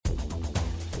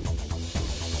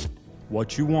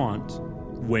what you want,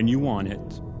 when you want it,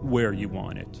 where you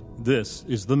want it. This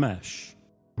is The Mesh.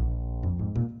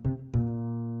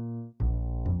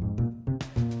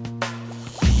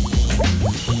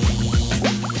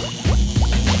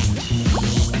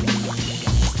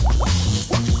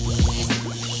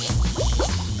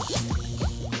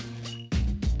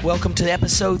 Welcome to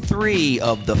episode 3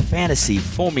 of the Fantasy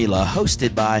Formula,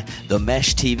 hosted by The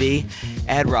Mesh TV.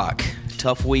 Ad Rock,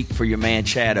 tough week for your man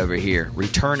Chad over here.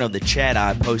 Return of the Chad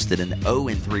I posted an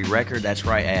 0-3 record. That's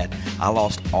right, Ad. I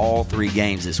lost all 3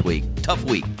 games this week. Tough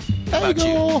week. How about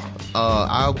you?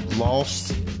 I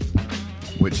lost,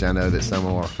 which I know that some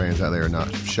of our fans out there are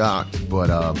not shocked, but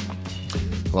I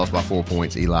lost by 4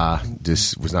 points. Eli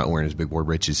just was not wearing his big boy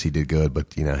riches. He did good,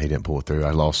 but he didn't pull it through.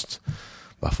 I lost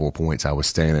by 4 points. I was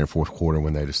standing there in the fourth quarter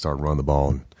when they just started running the ball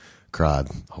and cried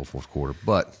the whole fourth quarter.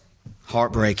 But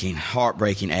heartbreaking,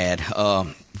 Ad.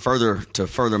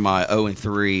 Further my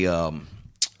 0-3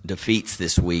 defeats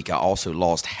this week, I also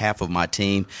lost half of my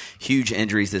team. Huge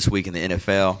injuries this week in the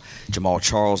NFL. Jamal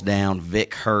Charles down,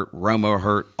 Vic hurt, Romo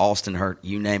hurt, Austin hurt,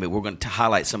 you name it. We're going to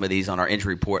highlight some of these on our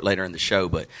injury report later in the show,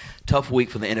 but tough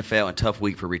week for the NFL and tough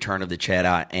week for return of the Chad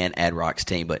I and Ad Rock's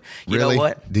team. But you know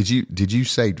what? Did you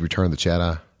say return of the Chad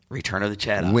I? Return of the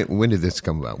Chad I. When did this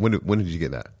come about? When did you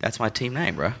get that? That's my team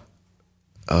name, bro.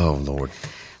 Oh, Lord.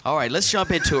 All right, let's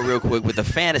jump into it real quick with the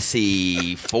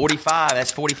Fantasy 45.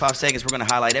 That's 45 seconds. We're going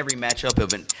to highlight every matchup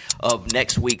of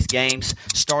next week's games,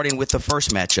 starting with the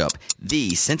first matchup,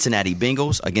 the Cincinnati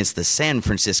Bengals against the San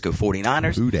Francisco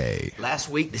 49ers. Hooday. Last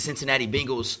week, the Cincinnati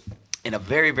Bengals, in a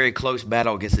very, very close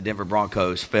battle against the Denver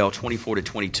Broncos, fell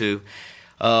 24-22.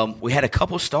 We had a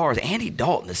couple stars. Andy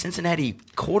Dalton, the Cincinnati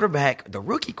quarterback, the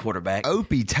rookie quarterback.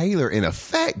 Opie Taylor in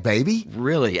effect, baby.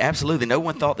 Really, absolutely. No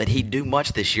one thought that he'd do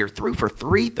much this year. Threw for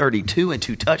 332 and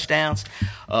 2 touchdowns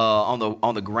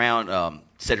on the ground.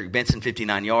 Cedric Benson,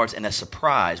 59 yards, and a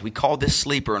surprise. We called this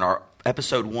sleeper in our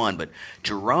episode 1, but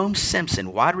Jerome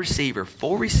Simpson, wide receiver,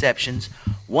 4 receptions,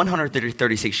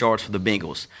 136 yards for the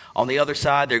Bengals. On the other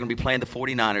side, they're going to be playing the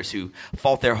 49ers, who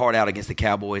fought their heart out against the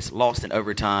Cowboys, lost in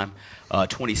overtime,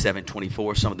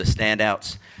 27-24. Some of the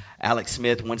standouts: Alex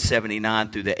Smith, 179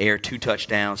 through the air, 2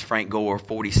 touchdowns. Frank Gore,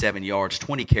 47 yards,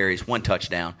 20 carries, 1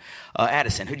 touchdown.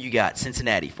 Addison, who do you got?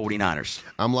 Cincinnati 49ers.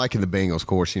 I'm liking the Bengals. Of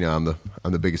course, I'm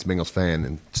the biggest Bengals fan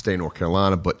in the state of North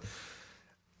Carolina, but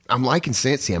I'm liking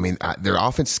Cincy. I mean, their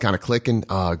offense is kind of clicking.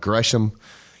 Gresham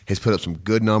has put up some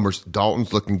good numbers.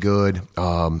 Dalton's looking good.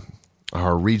 Our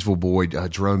Reidsville boy,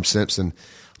 Jerome Simpson,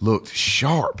 looked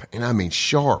sharp, and I mean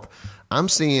sharp. I'm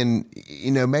seeing,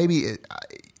 maybe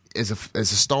as a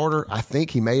starter, I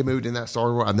think he may have moved in that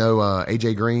starter role. I know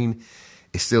A.J. Green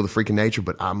is still the freaking nature,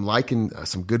 but I'm liking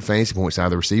some good fantasy points out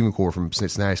of the receiving core from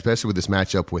Cincinnati, especially with this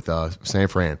matchup with San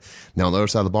Fran. Now, on the other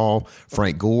side of the ball,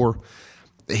 Frank Gore,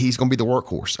 he's going to be the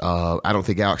workhorse. I don't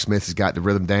think Alex Smith has got the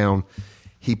rhythm down.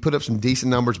 He put up some decent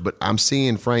numbers, but I'm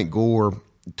seeing Frank Gore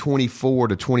 24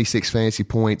 to 26 fantasy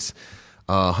points,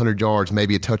 100 yards,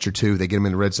 maybe a touch or two. They get him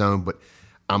in the red zone, but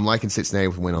I'm liking Cincinnati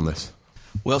with a win on this.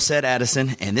 Well said,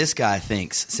 Addison. And this guy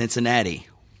thinks Cincinnati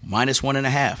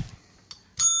 -1.5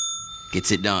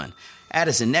 gets it done.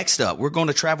 Addison, next up, we're going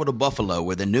to travel to Buffalo,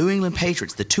 where the New England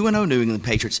Patriots, the 2-0 New England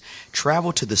Patriots,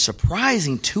 travel to the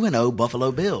surprising 2-0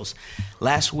 Buffalo Bills.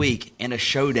 Last week, in a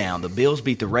showdown, the Bills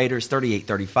beat the Raiders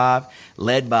 38-35,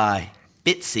 led by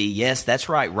Fitzy. Yes, that's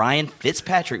right, Ryan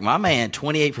Fitzpatrick, my man,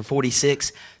 28 for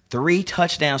 46, 3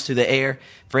 touchdowns through the air.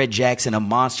 Fred Jackson, a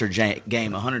monster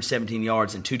game, 117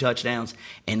 yards and 2 touchdowns.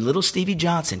 And little Stevie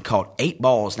Johnson caught 8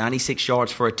 balls, 96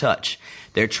 yards for a touch.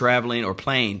 They're traveling or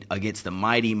playing against the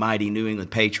mighty, mighty New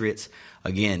England Patriots.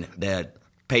 Again, the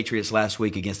Patriots last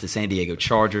week against the San Diego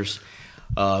Chargers.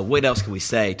 What else can we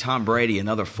say? Tom Brady,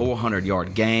 another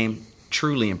 400-yard game.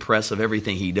 Truly impressive,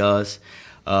 everything he does.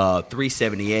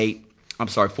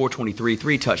 423,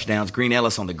 3 touchdowns. Green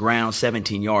Ellis on the ground,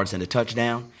 17 yards and a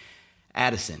touchdown.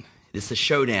 Addison, it's the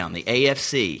showdown, the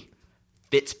AFC.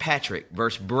 Fitzpatrick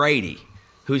versus Brady.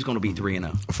 Who's going to be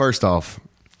 3-0? First off,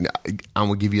 I'm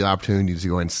going to give you the opportunity to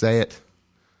go ahead and say it.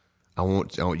 You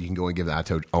can go and give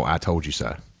the I told you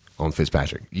so on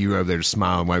Fitzpatrick. You were over there just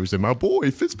smiling while you said, my boy,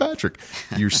 Fitzpatrick.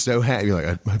 You're so happy. You're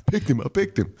like, I picked him.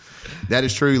 That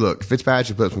is true. Look,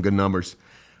 Fitzpatrick put up some good numbers.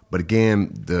 But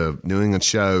again, the New England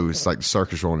show, it's like the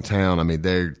circus rolling town. I mean,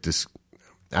 they're just –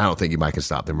 I don't think anybody can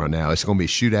stop them right now. It's going to be a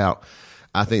shootout.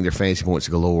 I think their fantasy points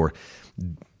galore.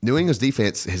 New England's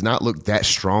defense has not looked that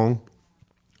strong.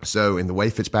 So in the way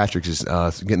Fitzpatrick is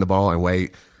getting the ball and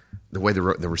the way the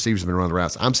receivers have been running the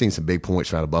routes, I'm seeing some big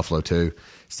points out of Buffalo too.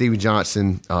 Steven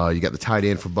Johnson, you got the tight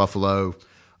end for Buffalo.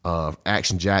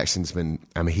 Action Jackson's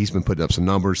he's been putting up some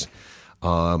numbers.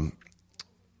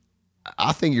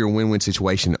 I think you're a win-win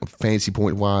situation fantasy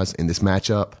point-wise in this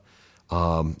matchup.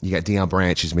 You got Deion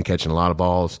Branch, who's been catching a lot of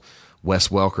balls. Wes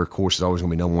Welker, of course, is always going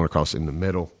to be number one across in the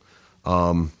middle.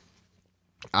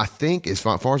 I think, as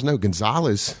far as I know,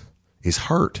 Gonzalez is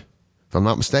hurt, if I'm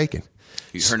not mistaken.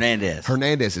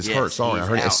 Hernandez is hurt. Sorry, he's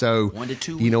I heard out. So 1 to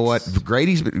 2 you know what? weeks.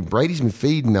 Brady's been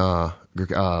feeding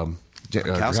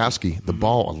Gronkowski the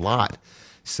ball a lot.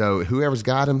 So whoever's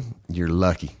got him, you're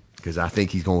lucky, because I think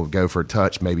he's going to go for a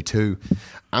touch, maybe two.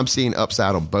 I'm seeing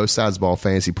upside on both sides of the ball,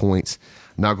 fantasy points.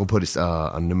 I'm not going to put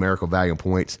a numerical value on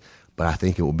points, but I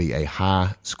think it will be a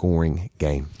high-scoring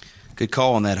game. Good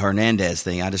call on that Hernandez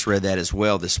thing. I just read that as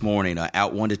well this morning.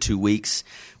 Out 1 to 2 weeks.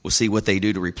 We'll see what they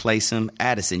do to replace him.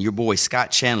 Addison, your boy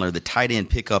Scott Chandler, the tight end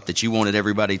pickup that you wanted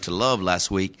everybody to love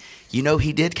last week, you know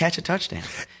he did catch a touchdown.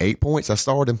 8 points. I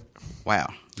started him.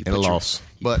 Wow. And a loss,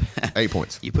 but 8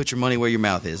 points. You put your money where your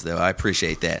mouth is, though. I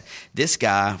appreciate that. This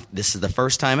guy, this is the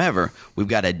first time ever, we've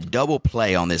got a double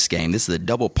play on this game. This is a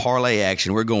double parlay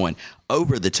action. We're going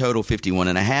over the total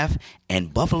 51.5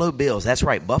 and Buffalo Bills. That's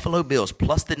right, Buffalo Bills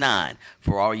plus the 9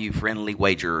 for all you friendly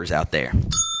wagerers out there.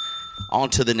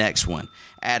 On to the next one.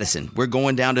 Addison, we're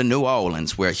going down to New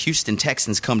Orleans, where Houston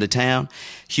Texans come to town.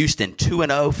 Houston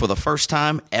 2-0 for the first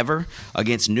time ever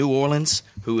against New Orleans,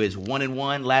 who is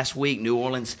 1-1. Last week, New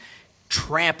Orleans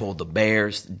trampled the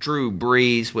Bears. Drew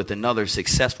Brees with another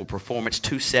successful performance,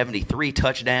 273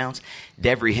 touchdowns.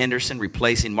 Devery Henderson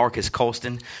replacing Marcus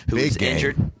Colston, who is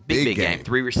injured. Big game.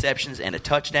 3 receptions and a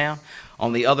touchdown.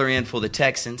 On the other end for the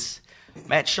Texans,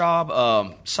 Matt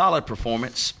Schaub, solid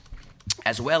performance,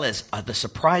 as well as the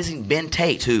surprising Ben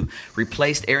Tate, who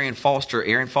replaced Arian Foster.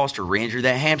 Arian Foster re-injured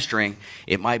that hamstring.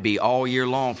 It might be all year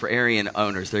long for Arian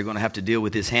owners. They're going to have to deal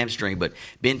with this hamstring. But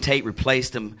Ben Tate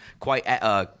replaced him quite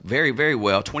very, very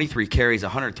well. 23 carries,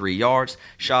 103 yards.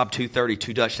 Schaub, 230,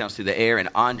 2 touchdowns through the air. And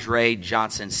Andre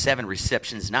Johnson, 7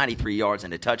 receptions, 93 yards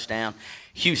and a touchdown.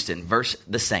 Houston versus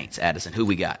the Saints. Addison, who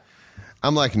we got?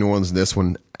 I'm like New Orleans in this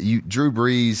one. Drew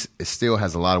Brees still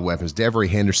has a lot of weapons. Devery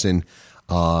Henderson,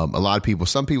 a lot of people,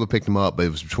 some people picked him up, but it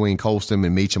was between Colston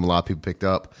and Meacham. A lot of people picked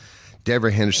up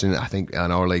Devery Henderson. I think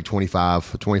in our league,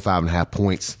 25 and a half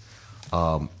points.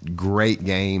 Great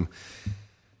game.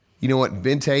 You know what,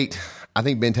 Ben Tate? I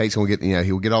think Ben Tate's going to get.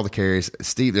 He'll get all the carries.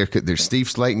 Steve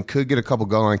Slayton could get a couple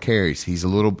goal line carries. He's a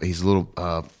little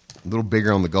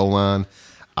bigger on the goal line.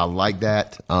 I like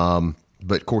that.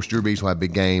 But of course, Drew Brees will have a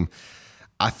big game.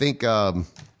 I think.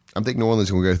 I think New Orleans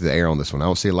is going to go through the air on this one. I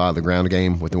don't see a lot of the ground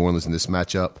game with New Orleans in this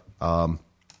matchup.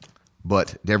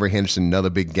 But Devery Henderson, another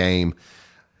big game.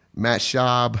 Matt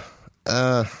Schaub,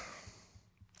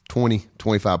 20,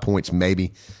 25 points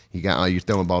maybe. You're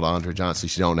throwing the ball to Andre Johnson.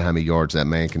 You don't know how many yards that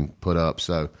man can put up.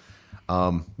 So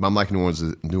I'm liking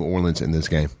New Orleans in this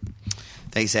game.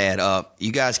 Thanks, Ad.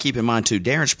 You guys keep in mind, too,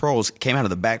 Darren Sproles came out of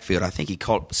the backfield. I think he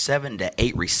caught 7 to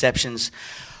 8 receptions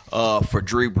for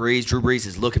Drew Brees. Drew Brees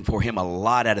is looking for him a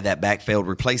lot out of that backfield,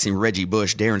 replacing Reggie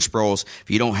Bush. Darren Sproles,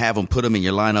 if you don't have him, put him in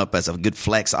your lineup as a good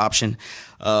flex option.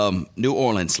 New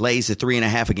Orleans lays the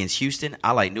 3.5 against Houston.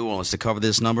 I like New Orleans to cover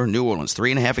this number. New Orleans,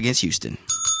 3.5 against Houston.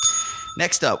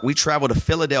 Next up, we travel to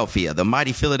Philadelphia. The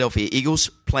mighty Philadelphia Eagles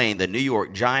playing the New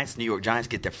York Giants. New York Giants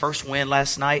get their first win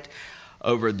last night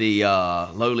over the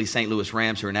lowly St. Louis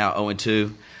Rams, who are now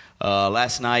 0-2.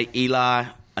 Last night, Eli,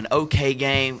 an okay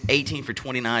game, 18 for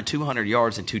 29, 200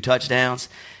 yards and 2 touchdowns.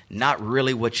 Not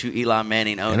really what you Eli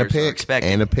Manning owners are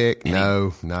expecting. And a pick.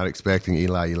 No, not expecting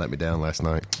Eli. You let me down last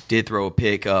night. Did throw a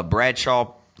pick.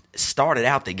 Bradshaw started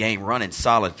out the game running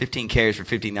solid, 15 carries for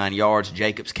 59 yards.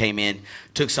 Jacobs came in,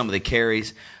 took some of the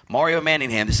carries. Mario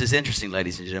Manningham, this is interesting,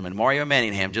 ladies and gentlemen. Mario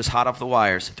Manningham, just hot off the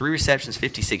wires, 3 receptions,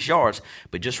 56 yards,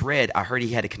 but just I heard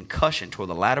he had a concussion toward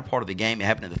the latter part of the game. It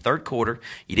happened in the third quarter.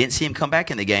 You didn't see him come back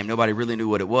in the game. Nobody really knew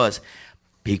what it was.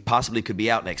 He possibly could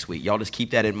be out next week. Y'all just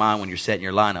keep that in mind when you're setting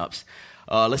your lineups.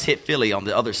 Let's hit Philly on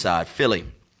the other side. Philly,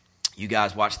 you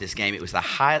guys watched this game. It was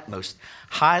the most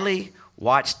highly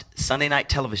watched Sunday night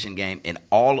television game in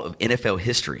all of NFL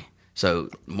history. So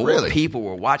more people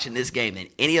were watching this game than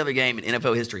any other game in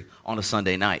NFL history on a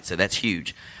Sunday night. So that's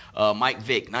huge. Mike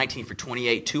Vick, 19 for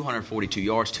 28, 242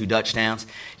 yards, 2 touchdowns.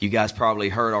 You guys probably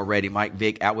heard already Mike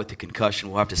Vick out with the concussion.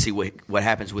 We'll have to see what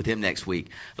happens with him next week.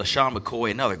 LaShawn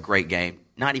McCoy, another great game.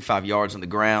 95 yards on the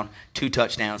ground, 2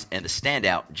 touchdowns, and the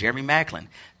standout, Jeremy Maclin,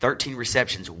 13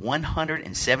 receptions,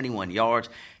 171 yards,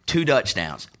 2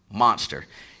 touchdowns. Monster.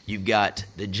 You've got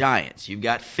the Giants. You've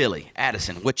got Philly.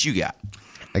 Addison, what you got?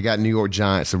 I got New York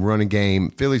Giants, a running game.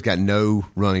 Philly's got no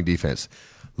running defense.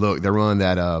 Look, they're running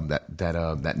that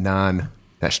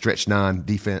stretch 9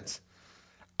 defense.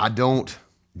 New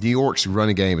York's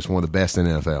running game is one of the best in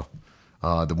the NFL.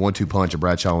 The 1-2 punch of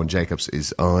Bradshaw and Jacobs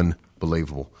is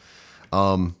unbelievable.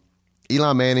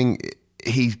 Eli Manning,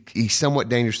 he's somewhat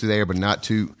dangerous through there, but not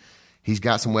too. He's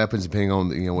got some weapons depending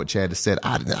on what Chad has said.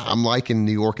 I'm liking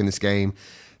New York in this game.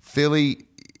 Philly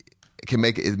can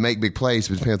make big plays,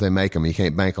 but depending if they make them, you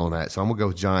can't bank on that. So I'm gonna go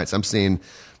with Giants. I'm seeing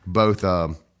both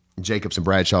Jacobs and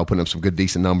Bradshaw putting up some good,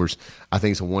 decent numbers. I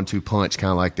think it's a 1-2 punch,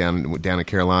 kind of like down in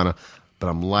Carolina. But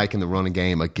I'm liking the running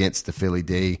game against the Philly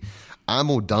D. I'm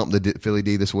gonna dump the Philly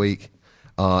D this week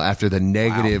after the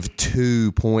negative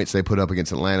 2 points they put up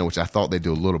against Atlanta, which I thought they'd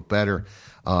do a little better.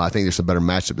 I think there's a better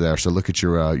matchup there. So look at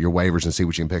your waivers and see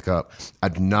what you can pick up. I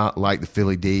do not like the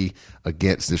Philly D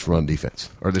against this run defense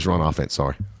or this run offense.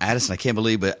 Sorry, Addison, I can't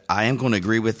believe it. I am going to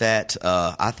agree with that.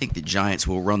 I think the Giants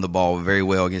will run the ball very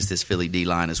well against this Philly D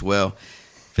line as well.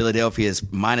 Philadelphia is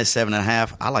minus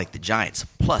 7.5. I like the Giants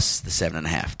plus the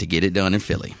 7.5 to get it done in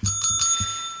Philly.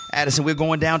 Addison, we're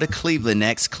going down to Cleveland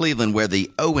next. Cleveland, where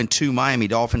the 0-2 Miami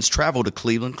Dolphins travel to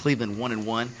Cleveland. Cleveland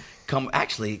 1-1.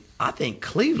 Actually, I think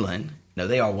Cleveland. No,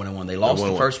 they are 1-1. They lost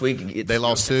the first week. They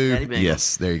lost 2.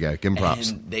 Yes, there you go. Give them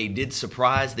props. And they did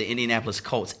surprise the Indianapolis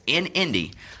Colts in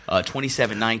Indy,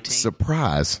 27-19.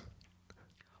 Surprise.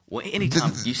 Well,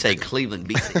 anytime you say Cleveland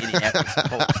beats the Indianapolis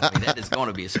Colts, I mean, that is going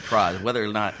to be a surprise, whether or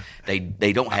not they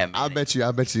don't have. I bet you.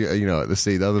 Let's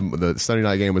see. The Sunday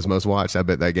night game was most watched. I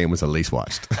bet that game was the least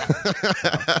watched.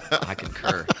 I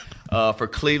concur. For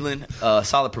Cleveland,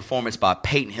 solid performance by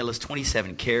Peyton Hillis,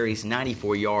 27 carries,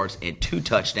 94 yards, and 2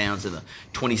 touchdowns in the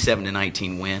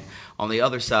 27-19 win. On the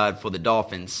other side, for the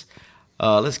Dolphins,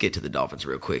 let's get to the Dolphins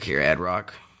real quick here. Adrock,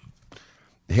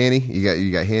 Henne,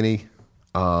 you got Henne.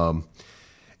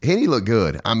 Henne looked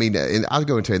good. I mean, I'll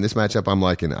go into it. In this matchup, I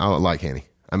like Henne.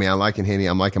 I mean, I'm liking Henne.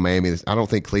 I'm liking Miami. I don't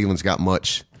think Cleveland's got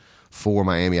much for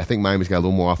Miami. I think Miami's got a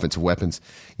little more offensive weapons.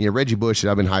 Reggie Bush,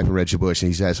 I've been hyping Reggie Bush, and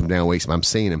he's had some down weeks, but I'm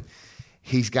seeing him.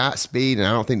 He's got speed, and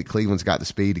I don't think that Cleveland's got the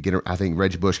speed to get her. I think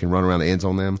Reggie Bush can run around the ends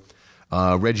on them.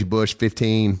 Reggie Bush,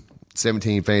 15,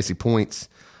 17 fantasy points.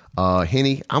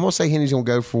 Henne, I'm going to say Henne's going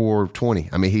to go for 20.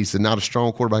 I mean, he's not a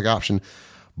strong quarterback option,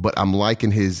 but I'm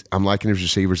liking his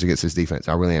receivers against his defense.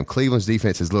 I really am. Cleveland's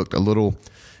defense has looked a little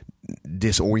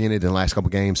disoriented in the last couple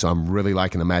of games, so I'm really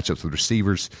liking the matchups with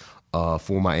receivers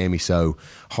for Miami. So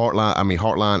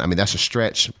Hartline, that's a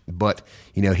stretch, but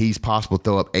he's possible to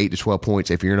throw up 8 to 12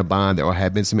 points if you're in a bind. There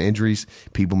have been some injuries,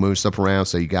 people moving stuff around,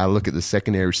 so you got to look at the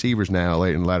secondary receivers now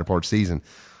late in the latter part of the season.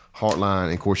 Hartline,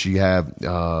 and of course you have who's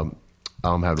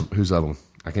the other one?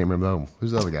 I can't remember the other one.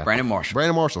 Who's the other guy? Brandon Marshall.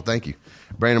 Brandon Marshall, thank you.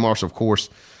 Brandon Marshall, of course.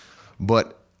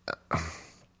 But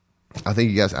I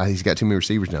think he's got too many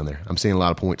receivers down there. I'm seeing a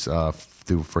lot of points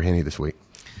for Henne this week.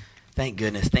 Thank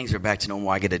goodness. Things are back to normal.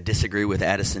 I get to disagree with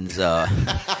Addison's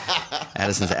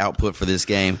output for this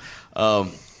game.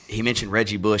 He mentioned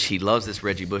Reggie Bush. He loves this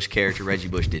Reggie Bush character. Reggie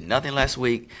Bush did nothing last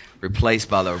week. Replaced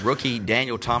by the rookie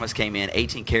Daniel Thomas, came in,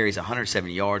 18 carries,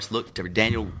 170 yards. Looked to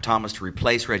Daniel Thomas to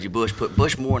replace Reggie Bush, put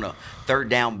Bush more in a third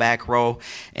down back role.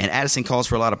 And Addison calls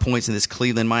for a lot of points in this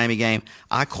Cleveland-Miami game.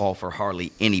 I call for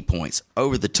hardly any points.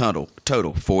 Over the total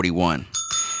 41.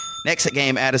 Next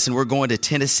game, Addison, we're going to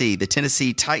Tennessee. The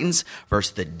Tennessee Titans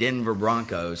versus the Denver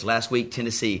Broncos. Last week,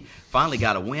 Tennessee finally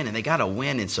got a win, and they got a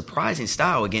win in surprising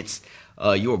style against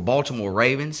your Baltimore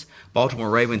Ravens. Baltimore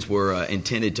Ravens were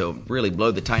intended to really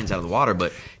blow the Titans out of the water,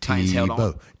 but Titans held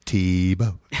on.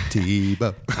 Tebow.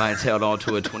 Titans held on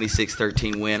to a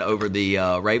 26-13 win over the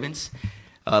Ravens.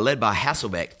 Led by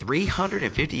Hasselbeck,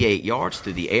 358 yards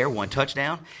through the air, 1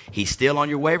 touchdown. He's still on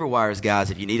your waiver wires,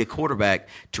 guys. If you need a quarterback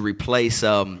to replace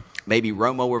maybe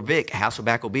Romo or Vic,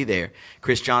 Hasselbeck will be there.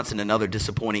 Chris Johnson, another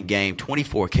disappointing game,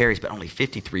 24 carries but only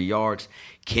 53 yards.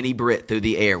 Kenny Britt through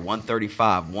the air,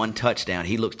 135, 1 touchdown.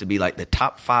 He looks to be like the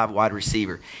top 5 wide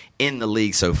receiver in the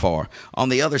league so far. On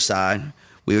the other side,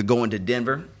 we were going to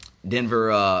Denver.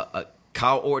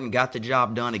 Kyle Orton got the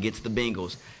job done against the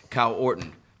Bengals. Kyle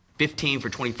Orton, 15 for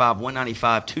 25,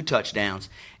 195, 2 touchdowns.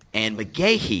 And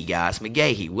McGahee, guys,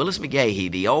 Willis McGahee,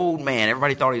 the old man,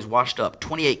 everybody thought he was washed up,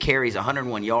 28 carries,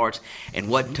 101 yards, and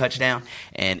 1 touchdown.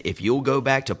 And if you'll go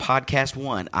back to podcast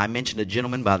 1, I mentioned a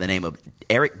gentleman by the name of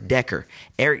Eric Decker.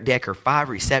 Eric Decker, 5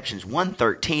 receptions,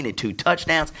 113, and 2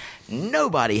 touchdowns.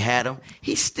 Nobody had him.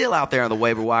 He's still out there on the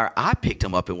waiver wire. I picked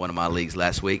him up in one of my leagues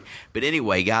last week. But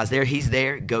anyway, guys, he's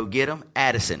there. Go get him.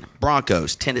 Addison,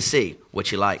 Broncos, Tennessee.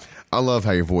 What you like? I love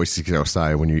how your voice is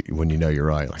outside when you know you're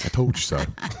right. Like, I told you so.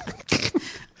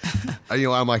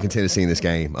 I'm liking Tennessee in this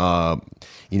game.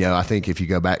 I think if you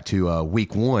go back to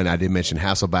week 1, I did mention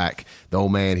Hasselbeck, the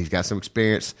old man. He's got some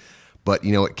experience. But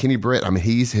you know what, Kenny Britt,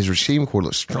 his receiving core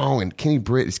looks strong, and Kenny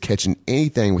Britt is catching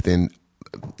anything within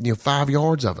 5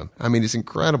 yards of him. It's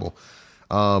incredible.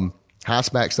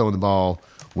 Hassback's throwing the ball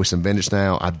with some vintage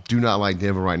now. I do not like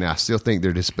Denver right now. I still think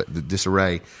they're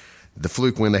disarray. The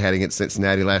fluke win they had against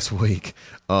Cincinnati last week.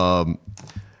 Denver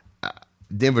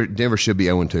should be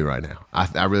 0-2 right now.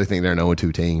 I really think they're an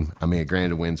 0-2 team. I mean,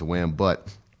 granted, a win's a win, but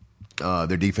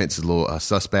their defense is a little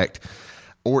suspect.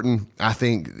 Orton, I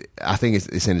think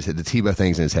it's in his head. The Tebow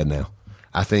thing's in his head now.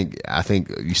 I think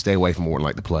you stay away from Orton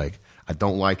like the plague. I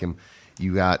don't like him.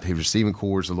 You got his receiving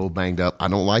core is a little banged up. I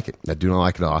don't like it. I do not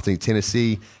like it at all. I think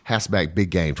Tennessee, Hassback,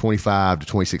 big game, 25 to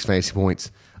 26 fantasy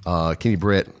points. Kenny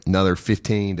Britt, another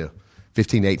 15 to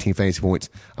 18 fantasy points.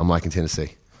 I'm liking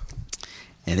Tennessee.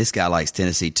 And this guy likes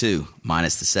Tennessee too,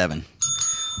 minus the 7.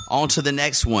 On to the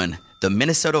next one. The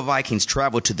Minnesota Vikings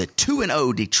travel to the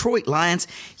 2-0 Detroit Lions.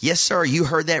 Yes, sir, you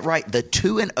heard that right. The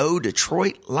 2-0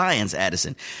 Detroit Lions,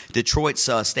 Addison. Detroit's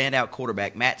standout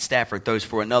quarterback, Matt Stafford, throws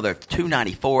for another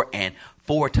 294 and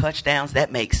 4 touchdowns.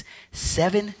 That makes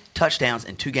 7 touchdowns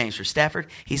in 2 games for Stafford.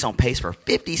 He's on pace for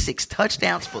 56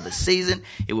 touchdowns for the season.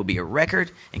 It will be a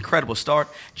record. Incredible start.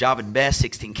 Javid Best,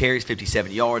 16 carries,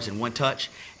 57 yards, and 1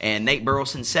 touch. And Nate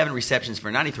Burleson, 7 receptions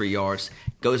for 93 yards.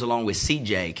 Goes along with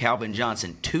CJ, Calvin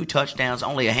Johnson, 2 touchdowns,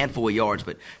 only a handful of yards,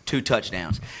 but 2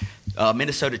 touchdowns.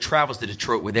 Minnesota travels to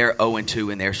Detroit with their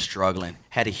 0-2, and they're struggling.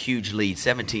 Had a huge lead,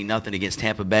 17-0 against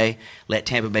Tampa Bay. Let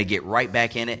Tampa Bay get right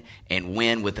back in it and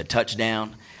win with a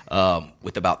touchdown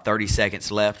with about 30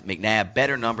 seconds left. McNabb,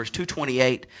 better numbers,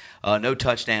 228, no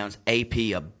touchdowns. AP,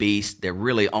 a beast. They're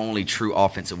really only true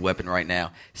offensive weapon right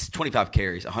now. 25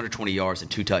 carries, 120 yards, and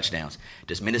 2 touchdowns.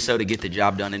 Does Minnesota get the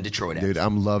job done in Detroit? Dude,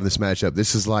 I'm loving this matchup.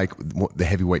 This is like the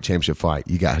heavyweight championship fight.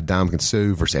 You got Ndamukong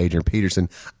Suh versus Adrian Peterson.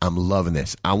 I'm loving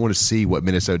this. I want to see what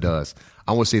Minnesota does.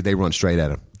 I want to see if they run straight at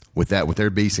them with their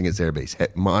beast against their beast.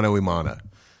 Mano a mano.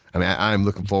 I mean, I'm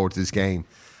looking forward to this game.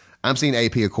 I'm seeing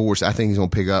AP, of course. I think he's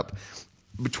going to pick up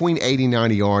between 80 and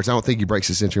 90 yards. I don't think he breaks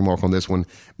the century mark on this one.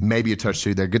 Maybe a touch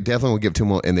too. They're definitely going to give it to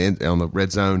him on the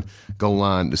red zone goal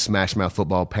line, the smash mouth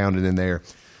football, pounded in there.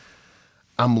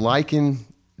 I'm liking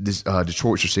this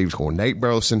Detroit's receivers core. Nate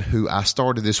Burleson, who I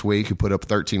started this week, who put up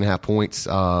 13.5 points,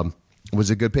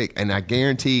 was a good pick. And I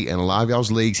guarantee in a lot of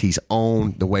y'all's leagues, he's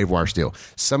on the waiver wire still.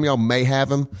 Some of y'all may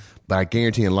have him, but I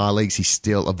guarantee in a lot of leagues, he's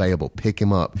still available. Pick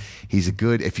him up. He's a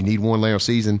good, if you need one later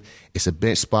season, it's a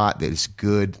bench spot that is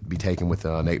good to be taken with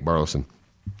Nate Burleson.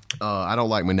 I don't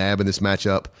like McNabb in this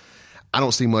matchup. I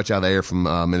don't see much out of there from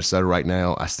Minnesota right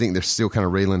now. I think they're still kind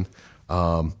of reeling.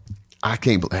 I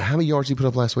can't believe, how many yards he put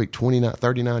up last week?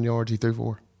 39 yards he threw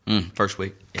for? First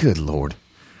week. Yeah. Good Lord.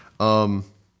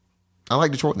 I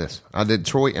like Detroit in this.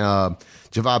 Detroit,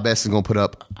 Javid Best is going to put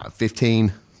up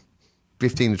 15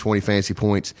 to 20 fantasy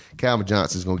points. Calvin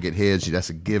Johnson is going to get his. That's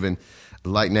a given.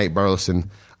 Like Nate Burleson.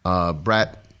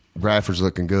 Bradford's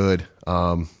looking good.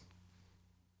 Yeah,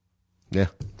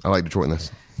 I like Detroit in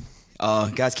this.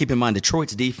 Guys, keep in mind,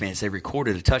 Detroit's defense, they've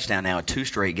recorded a touchdown now in 2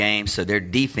 straight games, so their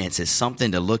defense is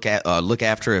something to look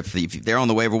after. If they're on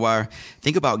the waiver wire,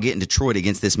 think about getting Detroit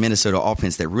against this Minnesota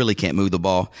offense that really can't move the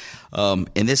ball.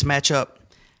 In this matchup,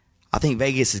 I think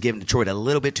Vegas is giving Detroit a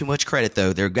little bit too much credit,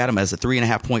 though. They've got them as a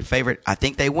 3.5-point favorite. I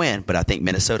think they win, but I think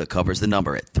Minnesota covers the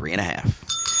number at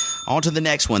 3.5. On to the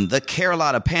next one. The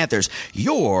Carolina Panthers,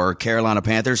 your Carolina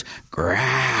Panthers,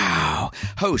 growl,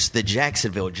 host the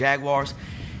Jacksonville Jaguars.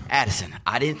 Addison,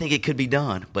 I didn't think it could be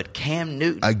done, but Cam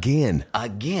Newton.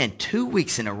 Again, 2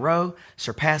 weeks in a row,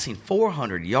 surpassing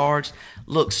 400 yards.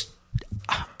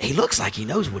 He looks like he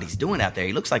knows what he's doing out there.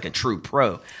 He looks like a true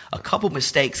pro. A couple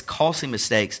mistakes, costly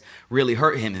mistakes, really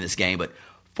hurt him in this game, but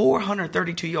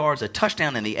 432 yards, a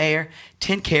touchdown in the air,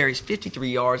 10 carries, 53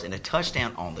 yards, and a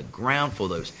touchdown on the ground for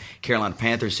those Carolina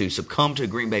Panthers who succumbed to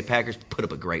Green Bay Packers, put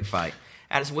up a great fight.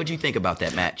 Addison, what do you think about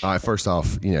that match? All right, first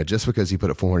off, just because he put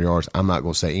up 400 yards, I'm not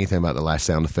going to say anything about the last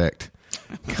sound effect.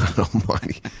 God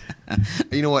almighty.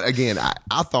 You know what? Again,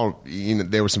 I thought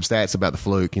there were some stats about the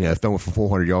fluke, throwing for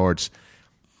 400 yards.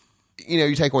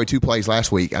 You take away 2 plays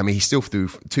last week. I mean, he still threw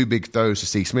 2 big throws to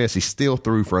Steve Smith. He still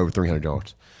threw for over 300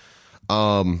 yards.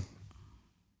 I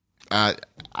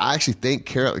actually think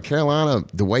Carolina,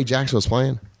 the way Jacksonville's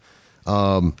playing,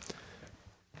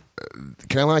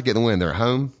 Carolina getting the win. They're at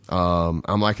home.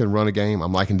 I'm liking the run of game.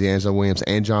 I'm liking D'Angelo Williams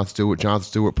and Jonathan Stewart. Jonathan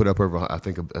Stewart put up over, I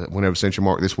think, went over century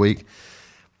mark this week.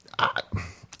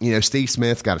 Steve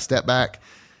Smith got a step back.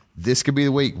 This could be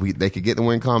the week. They could get the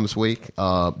win column this week.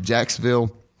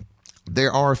 Jacksonville,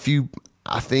 there are a few.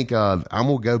 I think I'm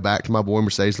going to go back to my boy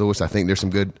Mercedes Lewis. I think there's some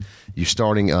good. You're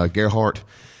starting Gerhardt,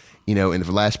 in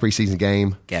the last preseason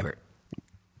game.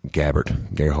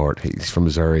 Gerhardt. He's from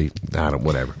Missouri.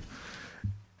 Whatever.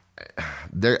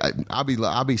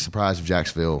 I'll be surprised if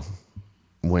Jacksonville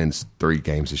wins 3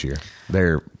 games this year.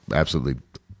 They're absolutely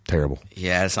terrible.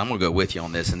 Yeah, so I'm going to go with you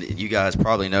on this. And you guys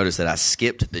probably noticed that I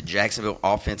skipped the Jacksonville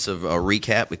offensive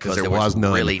recap because there was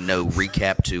really no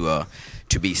recap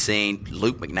to be seen.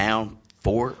 Luke McNown,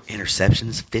 4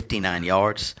 interceptions, 59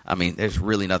 yards. I mean, there's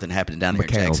really nothing happening down there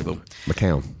in Jacksonville.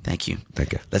 McCown. Thank you.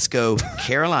 Thank you. Let's go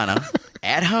Carolina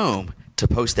at home to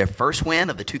post their first win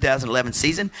of the 2011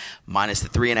 season, minus the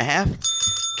 3.5.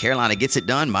 Carolina gets it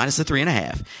done, minus the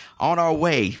 3.5. On our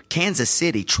way, Kansas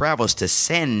City travels to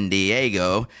San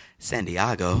Diego,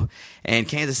 and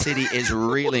Kansas City is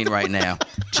reeling right now.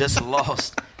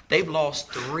 They've lost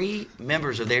 3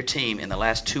 members of their team in the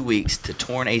last 2 weeks to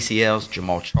torn ACLs.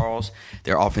 Jamal Charles,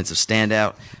 their offensive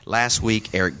standout. Last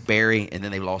week, Eric Berry, and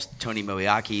then they lost Tony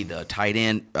Moeaki, the tight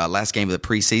end, last game of the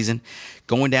preseason.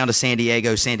 Going down to San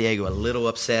Diego a little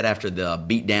upset after the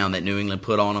beatdown that New England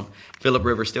put on them. Phillip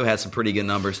Rivers still had some pretty good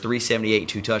numbers, 378,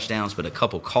 2 touchdowns, but a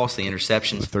couple costly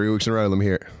interceptions. 3 weeks in a row, let me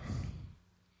hear it.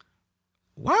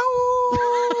 Wow!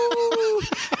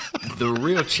 The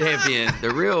real champion, the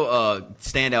real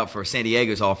standout for San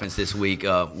Diego's offense this week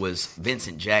was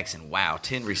Vincent Jackson. Wow,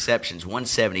 10 receptions,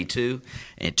 172,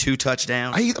 and 2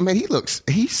 touchdowns.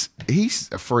 He's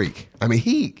a freak. I mean,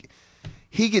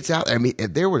 he gets out. I mean,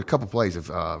 there were a couple plays if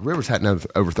Rivers hadn't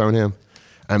overthrown him.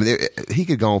 I mean, he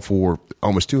could have gone for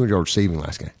almost 200 yards receiving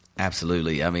last game.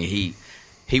 Absolutely. I mean,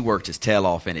 he worked his tail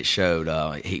off, and it showed.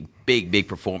 Big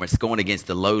performance going against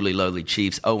the lowly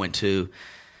Chiefs, 0-2.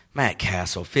 Matt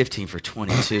Castle, 15 for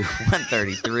 22,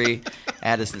 133.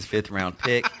 Addison's 5th-round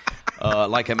pick.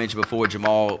 Like I mentioned before,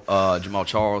 Jamal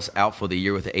Charles out for the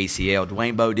year with the ACL.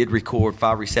 Dwayne Bowe did record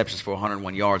 5 receptions for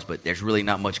 101 yards, but there's really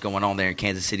not much going on there in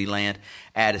Kansas City land.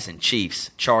 Addison,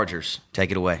 Chiefs, Chargers,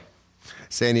 take it away.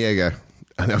 San Diego,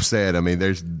 enough said. I mean,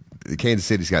 Kansas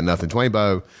City's got nothing. Dwayne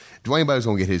Bowe's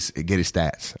going to get his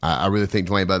stats. I really think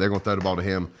Dwayne Bowe, they're going to throw the ball to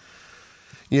him.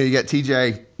 You got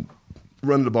TJ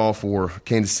running the ball for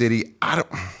Kansas City.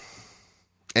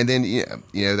 And then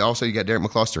also you got Derek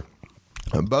McCluster.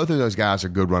 Both of those guys are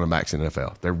good running backs in the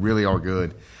NFL. They really are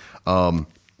good.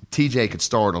 TJ could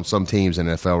start on some teams in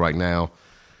the NFL right now.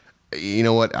 You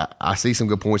know what? I see some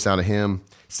good points out of him.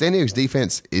 San Diego's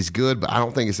defense is good, but I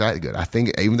don't think it's that good. I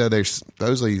think even though they're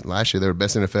supposedly last year they were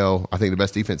best NFL, I think the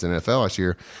best defense in the NFL last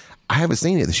year, I haven't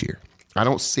seen it this year. I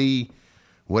don't see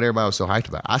what everybody was so hyped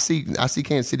about. I see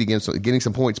Kansas City getting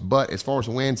some points, but as far as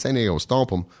the win, San Diego will stomp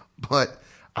them. But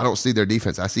I don't see their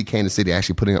defense. I see Kansas City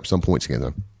actually putting up some points against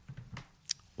them.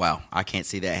 Wow, I can't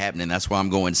see that happening. That's why I'm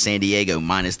going San Diego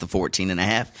minus the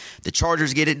 14.5. The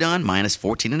Chargers get it done, minus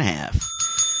 14.5.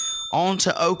 On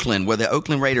to Oakland, where the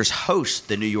Oakland Raiders host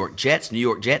the New York Jets. New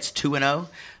York Jets 2-0.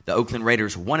 The Oakland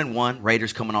Raiders 1-1.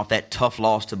 Raiders coming off that tough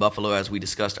loss to Buffalo, as we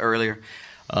discussed earlier.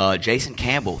 Jason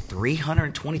Campbell,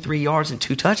 323 yards and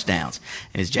 2 touchdowns.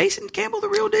 And is Jason Campbell the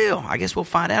real deal? I guess we'll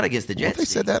find out against the Jets. They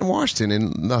said that in Washington,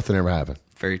 and nothing ever happened.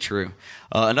 Very true.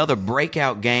 Another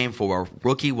breakout game for a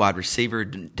rookie wide receiver,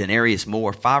 Denarius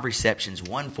Moore. 5 receptions,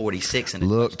 146 and a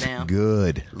touchdown. Looked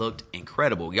good. Looked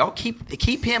incredible. Y'all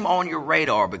keep him on your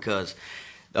radar because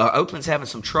Oakland's having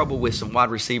some trouble with some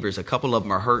wide receivers. A couple of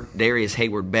them are hurt. Darius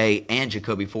Hayward-Bay and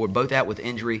Jacoby Ford, both out with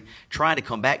injury, trying to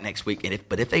come back next week.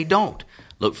 But if they don't,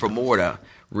 look for Moore to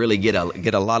really get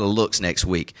a lot of looks next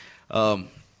week.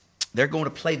 They're going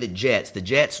to play the Jets. The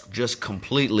Jets just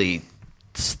completely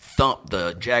thumped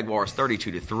the Jaguars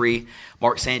 32-3.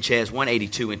 Mark Sanchez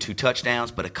 182 and 2 touchdowns,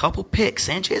 but a couple picks.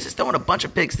 Sanchez is throwing a bunch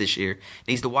of picks this year.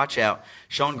 Needs to watch out.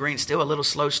 Sean Green still a little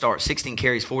slow start. 16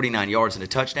 carries, 49 yards and a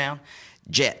touchdown.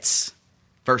 Jets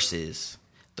versus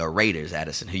the Raiders.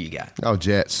 Addison, who you got? Oh,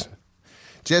 Jets.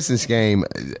 Jets in this game.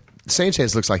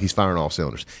 Sanchez looks like he's firing all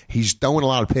cylinders. He's throwing a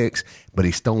lot of picks, but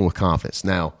he's throwing with confidence.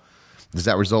 Now, does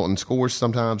that result in scores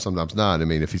sometimes? Sometimes not. I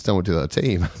mean, if he's throwing to the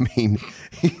team,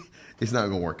 it's not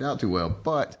going to work out too well.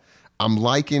 But I'm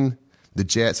liking the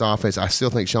Jets offense. I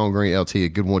still think Sean Green, LT, a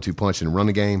good 1-2 punch in the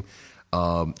running game.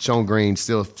 Sean Green,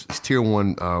 still tier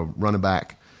 1 running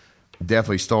back.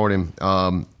 Definitely start him.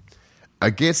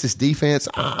 Against this defense,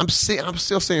 I'm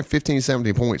still seeing 15,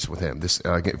 17 points with him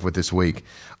this week.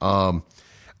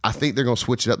 I think they're going to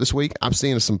switch it up this week. I'm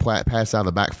seeing some pass out of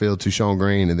the backfield to Sean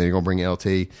Green, and then they're going to bring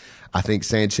LT. I think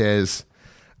Sanchez,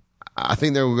 I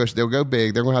think they'll go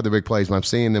big. They're going to have the big plays, but I'm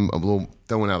seeing them a little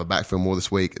throwing out of the backfield more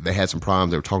this week. They had some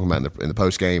problems they were talking about in the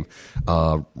post game.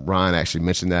 Ryan actually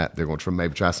mentioned that. They're going to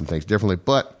maybe try some things differently,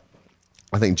 but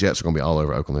I think Jets are going to be all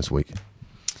over Oakland this week.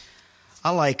 I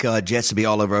like Jets to be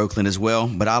all over Oakland as well,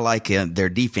 but I like their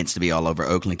defense to be all over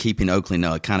Oakland, keeping Oakland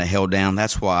kind of held down.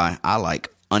 That's why I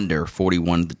like under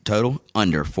 41 the total.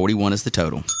 Under 41 is the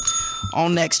total.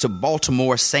 On next to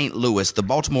Baltimore, St. Louis. The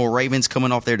Baltimore Ravens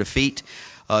coming off their defeat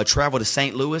travel to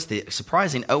St. Louis, the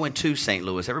surprising 0-2 St.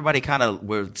 Louis.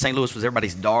 St. Louis was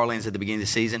everybody's darlings at the beginning of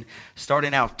the season.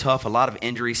 Starting out tough, a lot of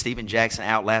injuries. Steven Jackson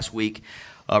out last week,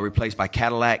 replaced by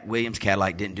Cadillac Williams.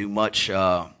 Cadillac didn't do much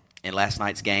in last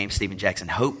night's game. Steven Jackson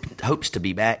hopes to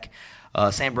be back.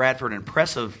 Sam Bradford, an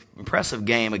impressive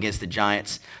game against the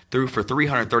Giants, threw for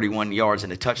 331 yards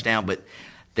and a touchdown, but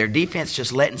their defense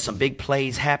just letting some big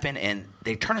plays happen, and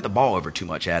they're turning the ball over too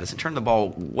much, Addison. Turning the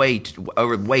ball way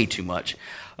too much.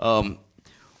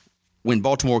 When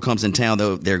Baltimore comes in town,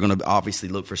 though, they're going to obviously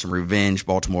look for some revenge.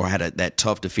 Baltimore had that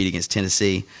tough defeat against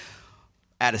Tennessee.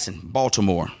 Addison,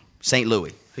 Baltimore, St.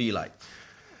 Louis. Who you like?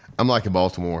 I'm liking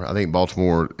Baltimore. I think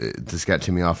Baltimore just got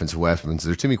too many offensive weapons.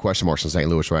 There's too many question marks in St.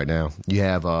 Louis right now. You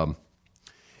have,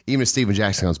 even if Steven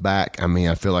Jackson comes back,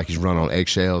 I feel like he's running on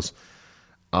eggshells.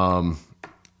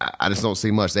 I just don't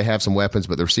see much. They have some weapons,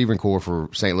 but the receiving core for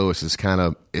St. Louis is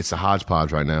it's a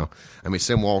hodgepodge right now.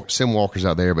 Sim Walker's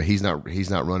out there, but he's not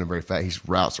running very fast. His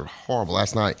routes are horrible.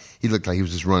 Last night, he looked like he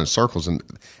was just running circles, and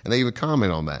they even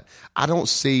comment on that. I don't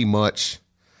see much.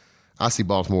 I see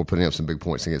Baltimore putting up some big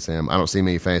points against them. I don't see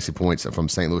many fantasy points from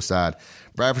St. Louis side.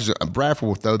 Bradford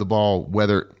will throw the ball,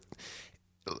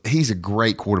 he's a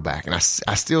great quarterback, and I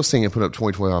still see him put up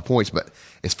 20, 25 points, but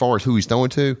as far as who he's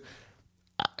throwing to,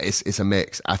 it's a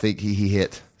mix. I think he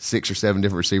hit 6 or 7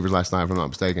 different receivers last night, if I'm not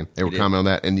mistaken. They were commenting on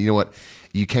that, and you know what?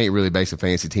 You can't really base a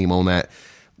fantasy team on that.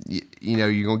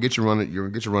 You're gonna get your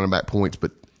running back points,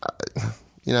 but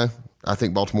I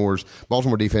think Baltimore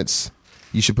defense.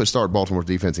 You should start Baltimore's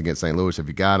defense against St. Louis if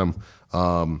you got them.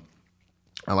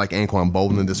 I like Anquan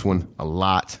Bolden in this one a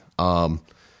lot. And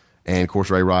of course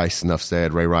Ray Rice. Enough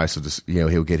said. Ray Rice will just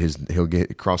he'll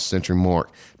get across the century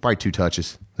mark. Probably 2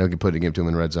 touches. They'll get put against him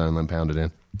in the red zone and then pound it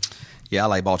in. Yeah, I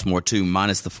like Baltimore too.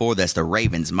 -4. That's the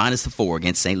Ravens. -4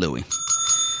 against St. Louis.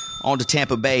 On to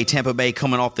Tampa Bay. Tampa Bay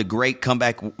coming off the great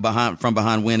comeback from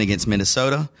behind win against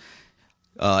Minnesota.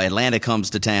 Atlanta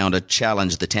comes to town to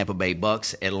challenge the Tampa Bay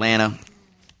Bucks. Atlanta,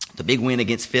 the big win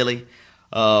against Philly.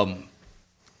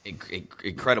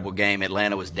 Incredible game.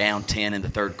 Atlanta was down 10 in the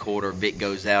third quarter. Vic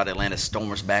goes out. Atlanta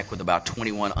storms back with about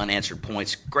 21 unanswered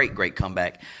points. Great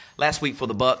comeback. Last week for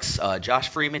the Bucks, Josh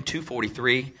Freeman,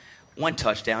 243, 1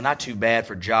 touchdown. Not too bad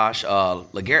for Josh.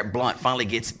 LeGarrette Blount finally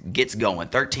gets going.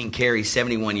 13 carries,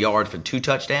 71 yards for 2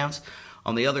 touchdowns.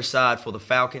 On the other side for the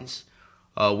Falcons,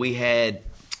 we had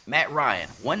Matt Ryan,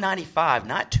 195,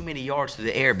 not too many yards through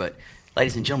the air, but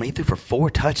ladies and gentlemen, he threw for 4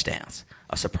 touchdowns.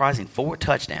 A surprising 4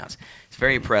 touchdowns. It's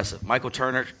very impressive. Michael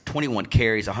Turner, 21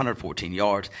 carries, 114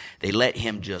 yards. They let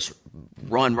him just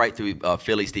run right through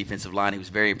Philly's defensive line. He was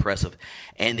very impressive.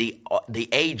 And the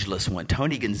ageless one,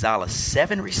 Tony Gonzalez,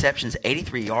 7 receptions,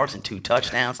 83 yards, and 2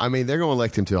 touchdowns. They're going to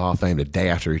elect him to the Hall of Fame the day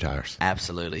after he retires.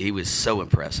 Absolutely. He was so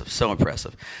impressive, so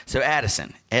impressive. So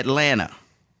Addison, Atlanta,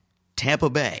 Tampa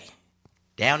Bay,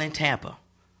 down in Tampa.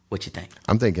 What you think?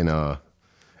 I'm thinking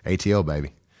ATL,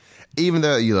 baby. Even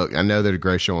though, I know they're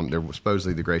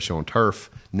supposedly the great show on turf.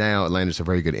 Now Atlanta's a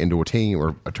very good indoor team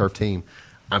or a turf team.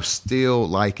 I'm still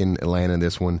liking Atlanta in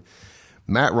this one.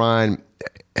 Matt Ryan,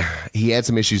 he had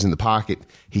some issues in the pocket.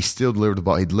 He still delivered the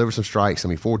ball. He delivered some strikes.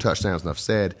 4 touchdowns, enough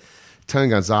said. Tony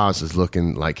Gonzalez is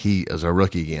looking like he is a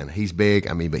rookie again. He's big,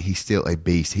 but he's still a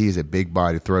beast. He is a big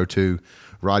body to throw to.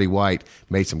 Roddy White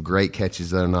made some great catches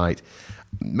the other night.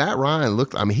 Matt Ryan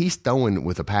looked. he's throwing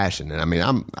with a passion, and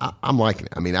I'm liking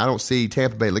it. I don't see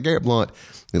Tampa Bay. LeGarrette Blount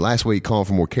last week calling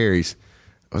for more carries.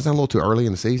 Was that a little too early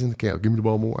in the season? Give me the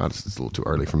ball more. It's a little too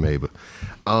early for me, but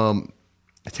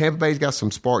Tampa Bay's got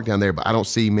some spark down there, but I don't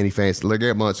see many fans.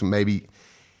 LeGarrette Blount, maybe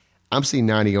I'm seeing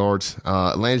 90 yards.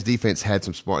 Atlanta's defense had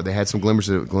some spark. They had some glimmers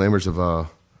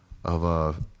of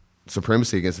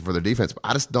supremacy against it for their defense, but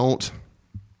I just don't.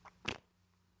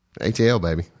 ATL,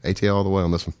 baby. ATL all the way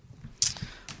on this one.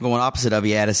 Going opposite of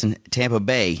you, Addison, Tampa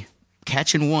Bay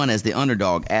catching 1 as the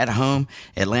underdog at home.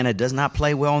 Atlanta does not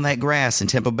play well on that grass, and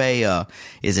Tampa Bay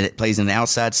plays in an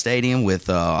outside stadium with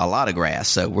a lot of grass.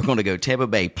 So we're going to go Tampa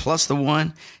Bay plus the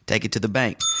 1, take it to the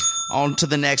bank. On to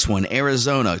the next one.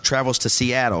 Arizona travels to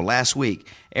Seattle. Last week,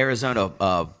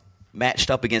 Arizona matched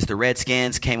up against the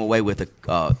Redskins, came away with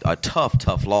a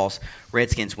tough loss.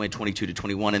 Redskins win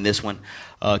 22-21 in this one.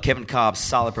 Kevin Cobb's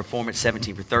solid performance,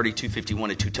 17 for 30,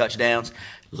 251 and 2 touchdowns.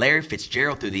 Larry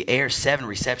Fitzgerald through the air, 7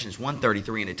 receptions,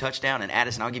 133 and a touchdown. And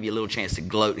Addison, I'll give you a little chance to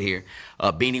gloat here.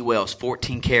 Beanie Wells,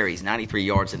 14 carries, 93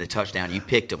 yards and a touchdown. You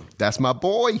picked him. That's my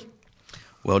boy.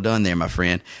 Well done there, my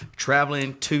friend.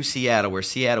 Traveling to Seattle, where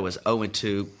Seattle is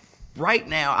 0-2. Right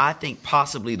now, I think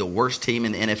possibly the worst team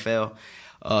in the NFL.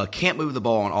 Can't move the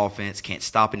ball on offense, can't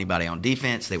stop anybody on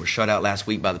defense. They were shut out last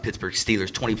week by the Pittsburgh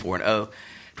Steelers, 24-0.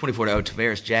 24-0.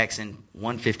 Tavares Jackson,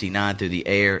 159 through the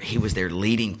air. He was their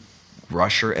leading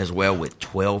rusher as well with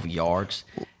 12 yards.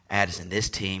 Addison, this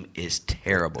team is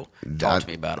terrible. Talk to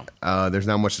me about them. There's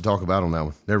not much to talk about on that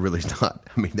one. There really is not.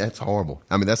 I mean, that's horrible.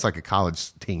 I mean, that's like a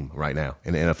college team right now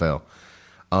in the NFL.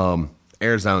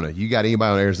 Arizona, you got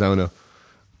anybody on Arizona?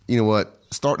 You know what?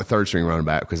 Start the third string running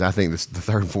back because I think the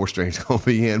third and fourth string is going to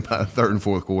be in by the third and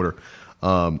fourth quarter.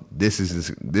 This season is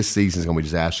going to be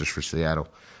disastrous for Seattle.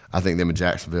 I think them in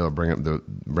Jacksonville are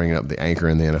bringing up the anchor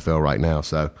in the NFL right now.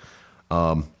 So,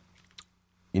 Cobb's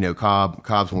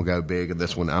going to go big in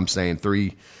this one. I'm saying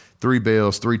three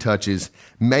bills, 3 touches,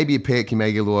 maybe a pick. He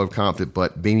may get a little overconfident,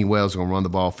 but Beanie Wells is going to run the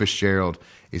ball. Fitzgerald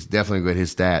is definitely good at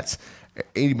his stats.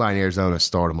 Anybody in Arizona,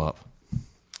 start him up.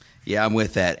 Yeah, I'm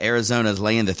with that. Arizona's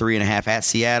laying the 3.5 at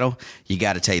Seattle. You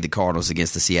got to take the Cardinals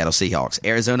against the Seattle Seahawks.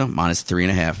 Arizona minus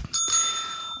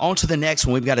 3.5. On to the next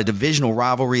one. We've got a divisional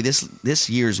rivalry. This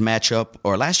year's matchup,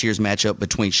 or last year's matchup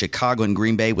between Chicago and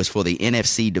Green Bay was for the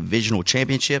NFC Divisional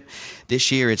Championship.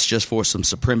 This year, it's just for some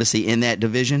supremacy in that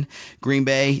division. Green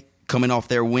Bay coming off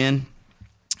their win,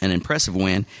 an impressive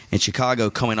win, and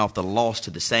Chicago coming off the loss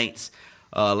to the Saints.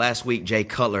 Last week, Jay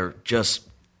Cutler just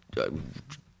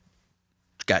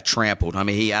got trampled. I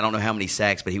mean, I don't know how many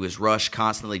sacks, but he was rushed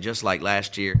constantly, just like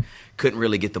last year. Couldn't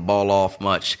really get the ball off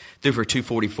much. Threw for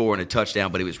 244 and a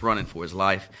touchdown, but he was running for his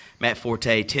life. Matt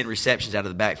Forte, 10 receptions out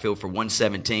of the backfield for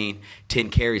 117, 10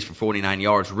 carries for 49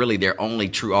 yards. Really their only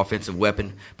true offensive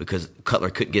weapon because Cutler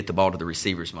couldn't get the ball to the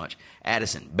receivers much.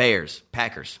 Addison, Bears,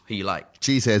 Packers, who you like?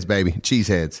 Cheeseheads, baby.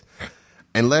 Cheeseheads.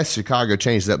 Unless Chicago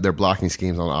changes up their blocking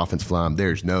schemes on the offensive line,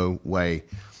 there's no way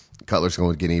Cutler's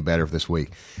going to get any better this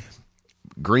week.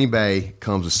 Green Bay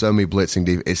comes with so many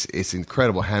blitzing. It's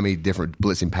incredible how many different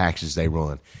blitzing packages they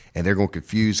run, and they're going to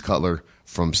confuse Cutler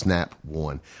from snap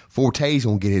one. Forte's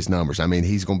going to get his numbers. I mean,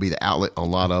 he's going to be the outlet on a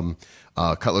lot of them.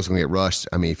 Cutler's going to get rushed.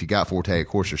 I mean, if you got Forte, of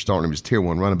course, you're starting him as tier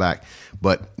 1 running back.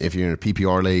 But if you're in a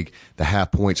PPR league, the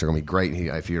half points are going to be great.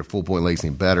 If you're a full point league, it's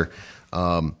even better.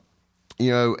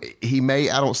 He may.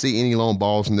 I don't see any long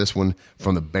balls in this one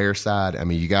from the Bear side. I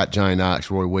mean, you got Johnny Knox,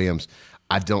 Roy Williams.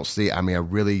 I don't see. I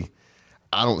mean,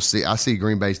 I don't see. I see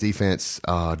Green Bay's defense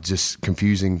just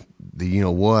confusing the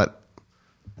out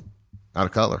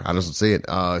of Cutler. I don't see it.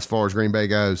 As far as Green Bay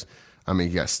goes, I mean,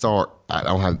 you got Stark.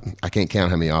 I can't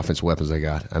count how many offensive weapons they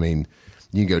got. I mean,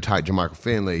 you can go tight Jermichael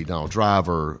Finley, Donald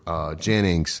Driver,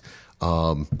 Jennings,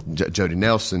 Jody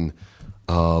Nelson,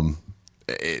 Aaron.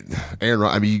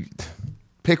 I mean,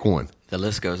 pick one. The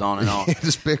list goes on and on.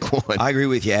 Just pick one. I agree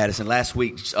with you, Addison. Last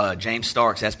week, James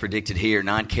Starks, as predicted here,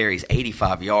 9 carries,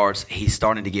 85 yards. He's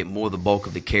starting to get more of the bulk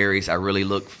of the carries. I really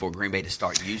look for Green Bay to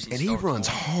start using. And he runs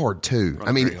hard, too.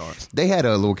 I mean, they had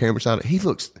a little camera shot. He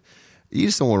looks – you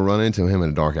just don't want to run into him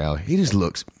in a dark alley. He just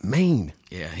looks mean.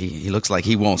 Yeah, he looks like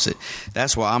he wants it.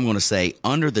 That's why I'm going to say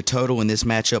under the total in this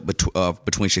matchup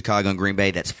between Chicago and Green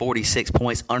Bay. That's 46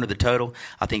 points under the total.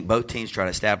 I think both teams try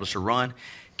to establish a run.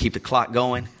 Keep the clock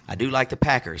going. I do like the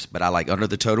Packers, but I like under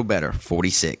the total better,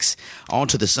 46. On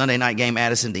to the Sunday night game,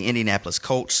 Addison. The Indianapolis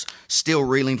Colts still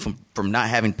reeling from not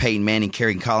having Peyton Manning.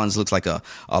 Kerry Collins looks like a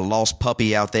lost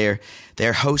puppy out there.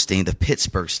 They're hosting the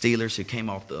Pittsburgh Steelers, who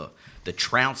came off the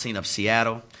trouncing of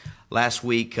Seattle. Last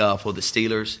week for the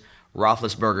Steelers,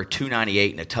 Roethlisberger,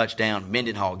 298 and a touchdown.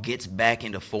 Mendenhall gets back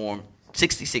into form,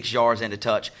 66 yards and a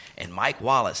touch. And Mike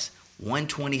Wallace,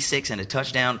 126 and a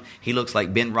touchdown. He looks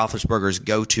like Ben Roethlisberger's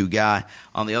go-to guy.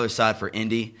 On the other side for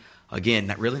Indy,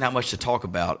 again, really not much to talk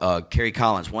about. Kerry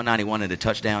Collins, 191 and a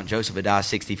touchdown. Joseph Addai,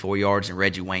 64 yards, and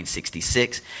Reggie Wayne,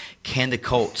 66. Can the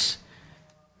Colts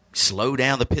slow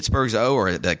down the Pittsburgh's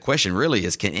or the question really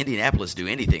is, can Indianapolis do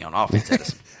anything on offense,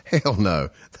 Edison? Hell no.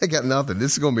 They got nothing.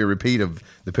 This is going to be a repeat of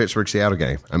the Pittsburgh-Seattle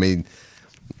game. I mean,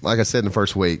 like I said in the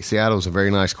first week, Seattle's a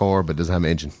very nice car, but doesn't have an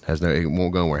engine. It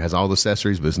won't go anywhere. It has all the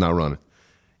accessories, but it's not running.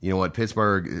 You know what?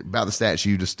 Pittsburgh, about the stats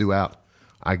you just threw out,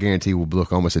 I guarantee will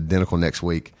look almost identical next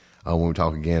week when we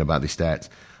talk again about these stats.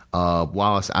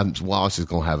 Wallace is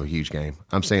going to have a huge game.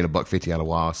 I'm saying $150 out of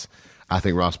Wallace. I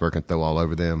think Roethlisberger can throw all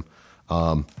over them.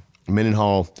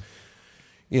 Mendenhall,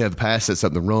 the pass sets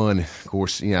up the run. Of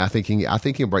course, I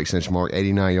think he'll break century mark,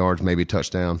 89 yards, maybe a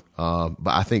touchdown. But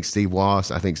I think Steve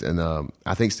Wallace, I think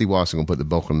Steve Wallace is going to put the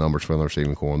bulk of numbers for the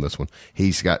receiving core on this one.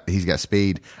 He's got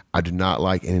speed. I do not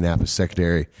like Indianapolis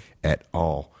secondary at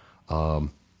all.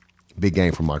 Big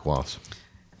game for Mike Wallace.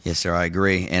 Yes, sir, I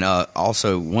agree. And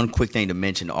also, one quick thing to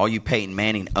mention, all you Peyton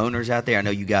Manning owners out there, I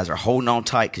know you guys are holding on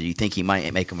tight because you think he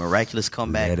might make a miraculous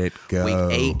comeback. Let it go.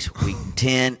 Week 8, Week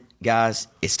 10. Guys,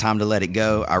 it's time to let it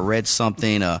go. I read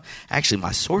something, actually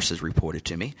my sources reported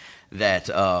to me, that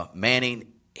Manning,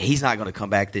 he's not going to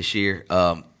come back this year.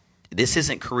 this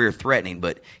isn't career threatening,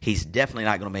 but he's definitely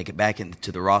not going to make it back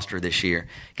into the roster this year.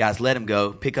 Guys, let him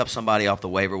go. Pick up somebody off the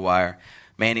waiver wire.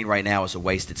 Manning right now is a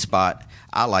wasted spot.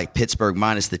 I like Pittsburgh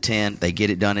minus the 10. They get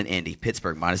it done in Indy.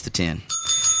 Pittsburgh minus the 10.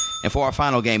 And for our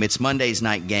final game, it's Monday's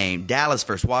night game. Dallas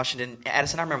versus Washington.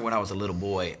 Addison, I remember when I was a little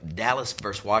boy, Dallas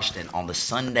versus Washington on the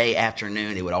Sunday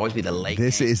afternoon. It would always be the late game.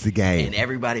 This is the game. And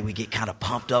everybody would get kind of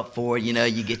pumped up for it. You know,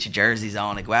 you get your jerseys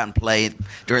on and go out and play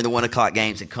during the 1 o'clock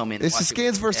games and come in. This is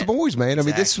skins versus the boys, man.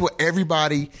 Exactly. I mean, this is what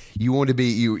everybody you wanted to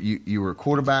be. You were a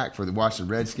quarterback for the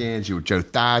Washington Redskins. You were Joe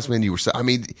Theismann. You were. I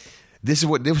mean, this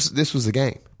was the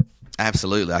game.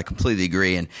 Absolutely. I completely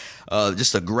agree. And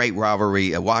just a great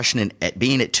rivalry. Washington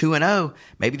being at 2-0,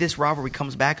 maybe this rivalry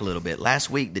comes back a little bit. Last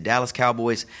week, the Dallas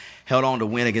Cowboys held on to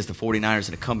win against the 49ers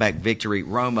in a comeback victory.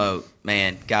 Romo,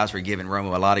 man, guys were giving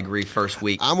Romo a lot of grief first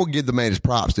week. I'm going to give the man his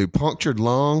props, dude. Punctured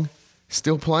lung,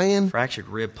 still playing? Fractured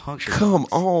rib, punctured. Come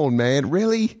on, man.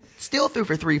 Really? Still threw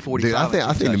for 345. Dude,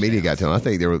 I think the media got to him. I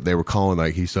think they were calling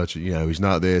like he's such a, he's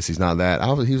not this, he's not that.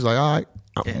 He was like, all right.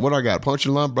 Yeah. What I got?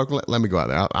 Punctured lung, broken leg? Let me go out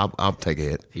there. I'll take a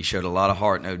hit. He showed a lot of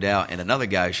heart, no doubt. And another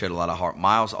guy who showed a lot of heart,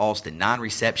 Miles Austin, 9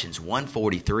 receptions,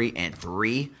 143, and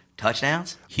 3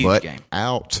 touchdowns. Huge game.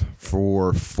 Out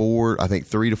for 3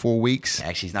 to 4 weeks.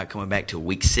 Actually, he's not coming back till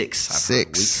week 6.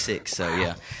 Week 6. So,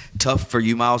 yeah. Tough for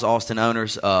you Miles Austin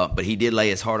owners, but he did lay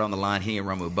his heart on the line. He and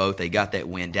Romo both. They got that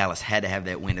win. Dallas had to have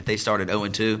that win. If they started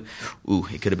 0-2,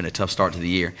 it could have been a tough start to the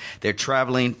year. They're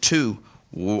traveling to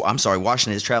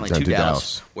Washington is traveling to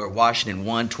Dallas, where Washington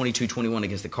won 22-21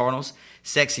 against the Cardinals.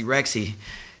 Sexy Rexy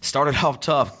started off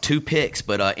tough, 2 picks,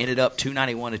 but ended up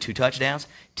 291 and 2 touchdowns.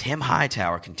 Tim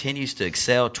Hightower continues to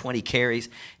excel, 20 carries,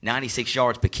 96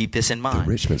 yards, but keep this in mind.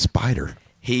 The Richmond Spider.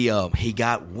 He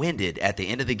got winded at the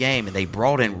end of the game, and they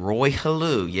brought in Roy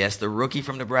Halou. Yes, the rookie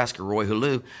from Nebraska, Roy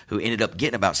Halou, who ended up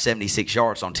getting about 76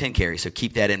 yards on 10 carries, so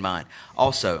keep that in mind.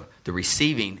 Also, the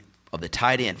receiving of the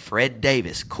tight end, Fred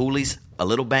Davis. Cooley's a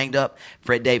little banged up.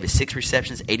 Fred Davis, 6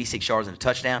 receptions, 86 yards and a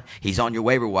touchdown. He's on your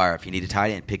waiver wire. If you need a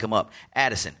tight end, pick him up.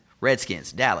 Addison,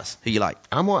 Redskins, Dallas. Who you like?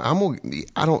 I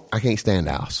can't stand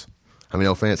Dallas. I mean,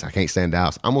 no offense, I can't stand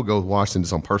Dallas. I'm gonna go with Washington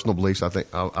just on personal beliefs. I think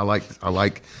I like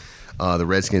the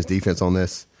Redskins defense on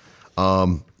this.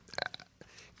 Kitna,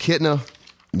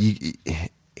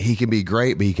 he can be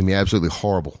great, but he can be absolutely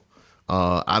horrible.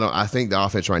 I think the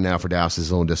offense right now for Dallas is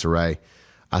a little disarray.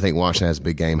 I think Washington has a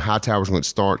big game. Hightower's going to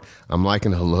start. I'm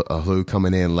liking Halou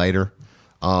coming in later,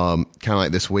 kind of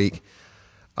like this week.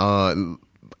 I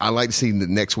like to see the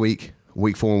next week,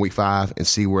 week 4 and week 5, and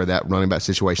see where that running back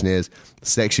situation is.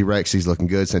 Sexy Rex, he's looking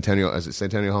good. Is it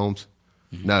Centennial Holmes?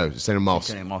 Mm-hmm. No,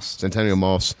 Centennial Moss. Centennial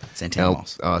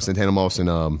Moss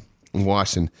in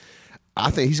Washington. I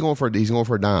think he's going for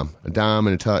a dime and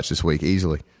a touch this week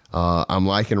easily. I'm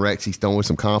liking Rex. He's throwing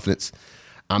some confidence.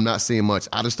 I'm not seeing much.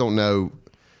 I just don't know.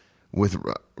 With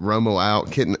Romo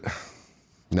out,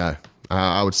 no.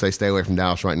 I would say stay away from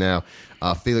Dallas right now.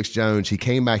 Felix Jones, he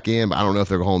came back in, but I don't know if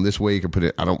they're going home this week or put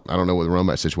it. I don't know what the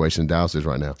Romo situation in Dallas is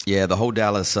right now. Yeah, the whole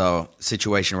Dallas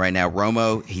situation right now.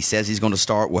 Romo, he says he's going to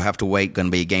start. We'll have to wait. Going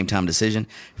to be a game time decision.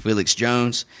 Felix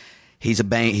Jones, he's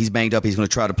banged up. He's going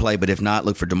to try to play, but if not,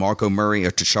 look for DeMarco Murray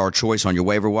or Tashard Choice on your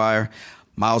waiver wire.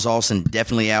 Miles Austin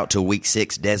definitely out till week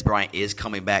 6. Dez Bryant is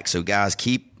coming back, so guys,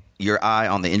 keep your eye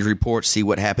on the injury report, see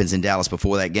what happens in Dallas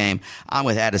before that game. I'm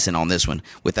with Addison on this one.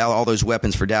 Without all those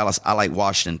weapons for Dallas, I like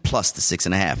Washington plus the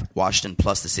 6.5. Washington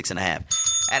plus the 6.5.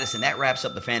 Addison, that wraps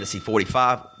up the Fantasy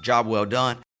 45. Job well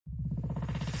done.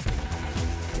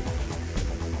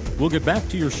 We'll get back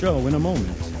to your show in a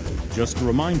moment. Just a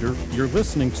reminder, you're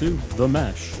listening to The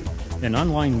Mesh, an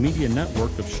online media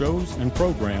network of shows and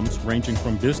programs ranging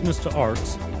from business to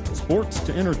arts, sports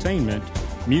to entertainment,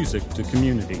 music to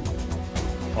community.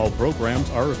 All programs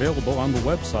are available on the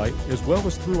website as well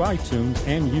as through iTunes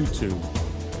and YouTube.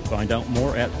 Find out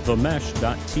more at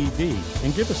themesh.tv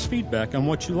and give us feedback on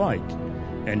what you like.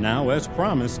 And now, as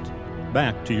promised,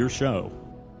 back to your show.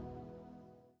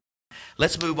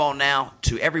 Let's move on now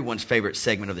to everyone's favorite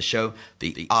segment of the show,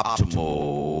 the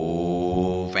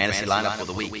Optimal Fantasy Lineup for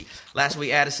the Week. Last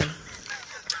week, Addison,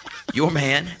 your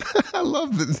man. I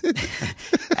love it.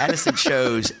 Addison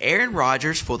chose Aaron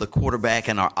Rodgers for the quarterback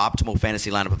in our Optimal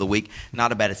Fantasy Lineup of the Week.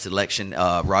 Not a bad selection.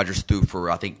 Rodgers threw for,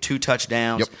 I think, 2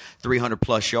 touchdowns,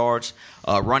 300-plus yards.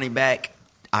 Running back,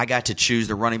 I got to choose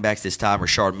the running backs this time.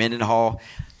 Rashard Mendenhall,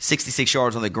 66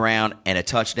 yards on the ground and a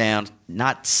touchdown.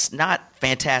 Not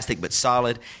fantastic, but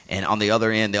solid. And on the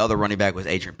other end, the other running back was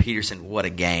Adrian Peterson. What a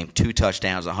game. 2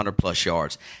 touchdowns, 100-plus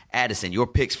yards. Addison, your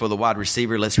picks for the wide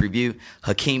receiver. Let's review.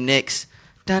 Hakeem Nicks.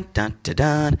 Dun, dun, dun,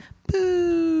 dun.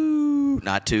 Boo.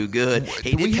 not too good.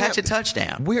 He did catch a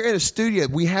touchdown. We're in a studio.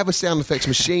 We have a sound effects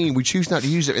machine. We choose not to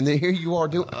use it, and then here you are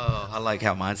doing. Oh, I like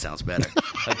how mine sounds better.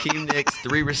 Hakeem Nicks,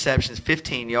 3 receptions,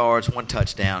 15 yards, 1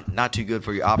 touchdown. Not too good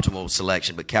for your optimal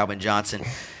selection, but Calvin Johnson,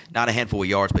 not a handful of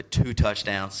yards, but 2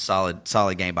 touchdowns.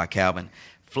 Solid game by Calvin.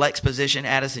 Flex position,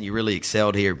 Addison, you really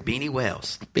excelled here. Beanie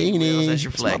Wells. Beanie Wells, that's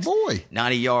your flex. That's my boy.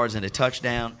 90 yards and a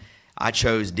touchdown. I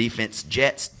chose defense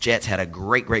Jets. Jets had a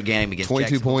great game against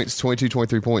 22 points,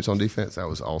 23 points on defense. That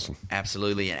was awesome.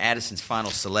 Absolutely. And Addison's final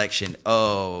selection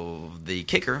of the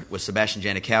kicker was Sebastian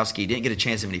Janikowski. Didn't get a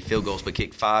chance of any field goals, but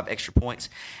kicked 5 extra points.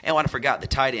 And when I forgot the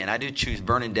tight end, I did choose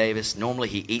Vernon Davis. Normally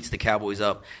he eats the Cowboys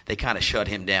up. They kind of shut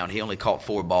him down. He only caught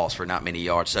 4 balls for not many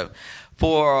yards. So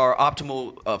for our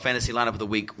optimal fantasy lineup of the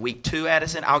week 2,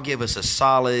 Addison, I'll give us a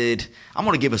solid – I'm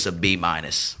going to give us a B-.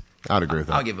 I'd agree with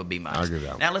that. I'll give a B-. I agree with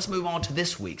that. Now let's move on to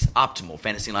this week's optimal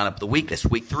fantasy lineup of the week. That's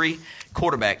week 3.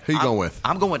 Quarterback. Who you going with?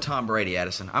 I'm going with Tom Brady,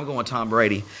 Addison. I'm going with Tom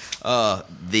Brady.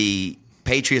 The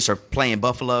Patriots are playing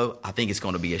Buffalo. I think it's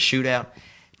going to be a shootout.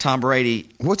 Tom Brady.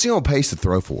 What's he on pace to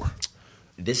throw for?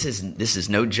 This is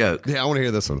no joke. Yeah, I want to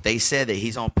hear this one. They said that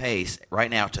he's on pace right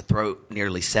now to throw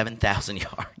nearly 7,000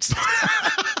 yards.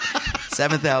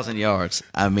 7,000 yards.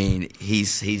 I mean,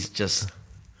 he's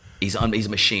a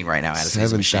machine right now, Addison.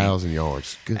 7,000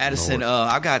 yards. Good Addison, Lord.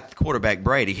 I've got quarterback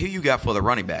Brady. Who you got for the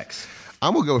running backs?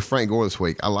 I'm going to go with Frank Gore this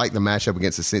week. I like the matchup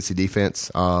against the Cincy defense.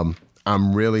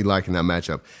 I'm really liking that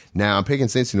matchup. Now, I'm picking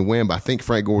Cincy to win, but I think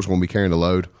Frank Gore's going to be carrying the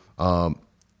load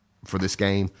for this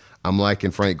game. I'm liking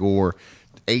Frank Gore,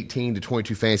 18 to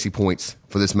 22 fantasy points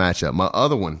for this matchup. My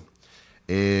other one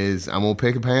is I'm going to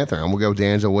pick a Panther. I'm going to go with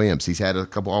DeAngelo Williams. He's had a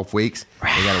couple off weeks.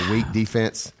 They got a weak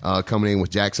defense coming in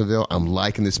with Jacksonville. I'm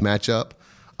liking this matchup.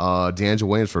 DeAngelo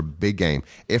Williams for a big game.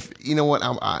 If you know what,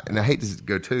 and I hate to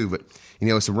go too, but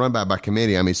it's a run back by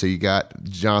committee. I mean, so you got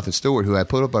Jonathan Stewart, who had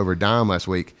put up over a dime last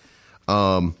week.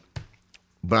 But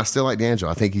I still like DeAngelo.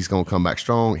 I think he's going to come back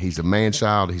strong. He's a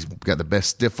man-child. He's got the best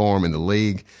stiff arm in the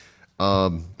league.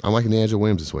 I'm liking DeAngelo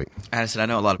Williams this week. Addison, I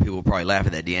know a lot of people will probably laugh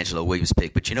at that DeAngelo Williams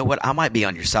pick, but you know what? I might be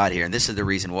on your side here, and this is the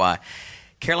reason why.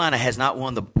 Carolina has not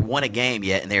won a game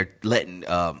yet, and they're letting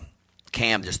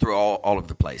Cam just throw all over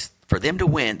the place. For them to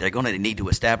win, they're going to need to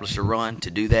establish a run. To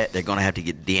do that, they're going to have to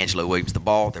get DeAngelo Williams the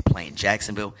ball. They're playing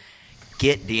Jacksonville.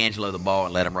 Get DeAngelo the ball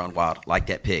and let him run wild. Like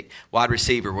that pick. Wide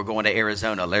receiver, we're going to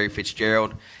Arizona. Larry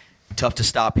Fitzgerald. Tough to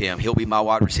stop him. He'll be my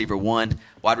wide receiver 1.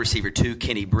 Wide receiver 2,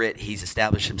 Kenny Britt. He's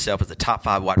established himself as a top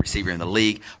 5 wide receiver in the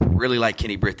league. Really like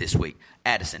Kenny Britt this week.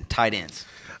 Addison, tight ends.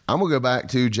 I'm going to go back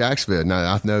to Jacksonville.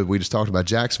 Now, I know we just talked about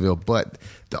Jacksonville, but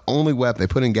the only weapon they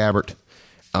put in Gabbert,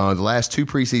 the last 2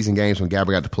 preseason games when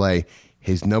Gabbert got to play,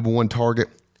 his number 1 target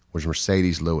was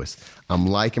Mercedes Lewis. I'm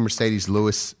liking Mercedes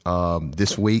Lewis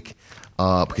this week.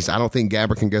 Because I don't think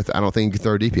Gabbert can go. I don't think he can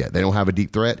throw deep yet. They don't have a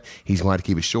deep threat. He's going to have to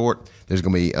keep it short. There's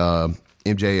going to be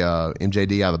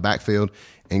MJD out of the backfield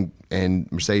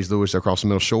and Mercedes Lewis across the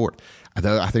middle short.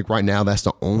 I think right now that's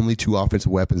the only 2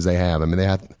 offensive weapons they have. I mean,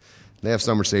 they have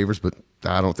some receivers, but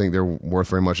I don't think they're worth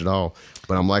very much at all.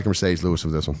 But I'm liking Mercedes Lewis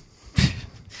with this one.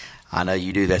 I know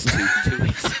you do. That's 2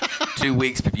 weeks. 2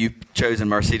 weeks. You've chosen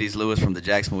Mercedes Lewis from the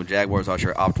Jacksonville Jaguars as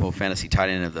your optimal fantasy tight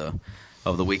end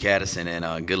of the week, Addison,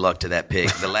 and good luck to that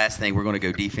pick. The last thing, we're going to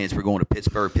go defense. We're going to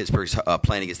Pittsburgh. Pittsburgh's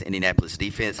playing against the Indianapolis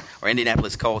defense, or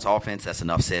Indianapolis Colts offense. That's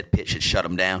enough said. Pitt should shut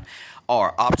them down.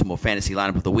 Our optimal fantasy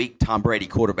lineup of the week: Tom Brady,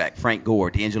 quarterback; Frank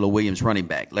Gore, DeAngelo Williams, running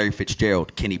back; Larry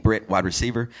Fitzgerald, Kenny Britt, wide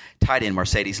receiver; tight end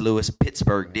Mercedes Lewis,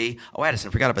 Pittsburgh D. Oh, Addison,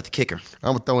 I forgot about the kicker.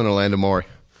 I'm throwing Orlando Murray.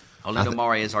 Orlando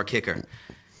Murray is our kicker.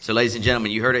 So, ladies and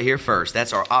gentlemen, you heard it here first.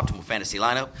 That's our optimal fantasy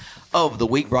lineup of the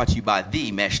week, brought to you by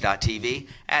TheMesh.tv.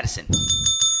 Addison,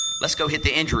 let's go hit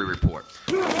the injury report.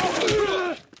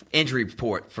 Injury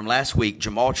report from last week: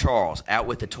 Jamal Charles out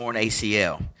with the torn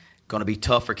ACL. Going to be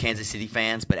tough for Kansas City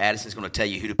fans, but Addison's going to tell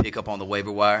you who to pick up on the waiver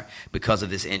wire because of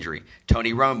this injury.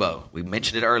 Tony Romo, we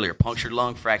mentioned it earlier, punctured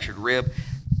lung, fractured rib.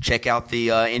 Check out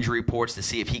the injury reports to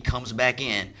see if he comes back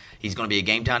in. He's going to be a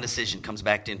game-time decision, comes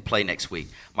back in play next week.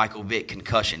 Michael Vick,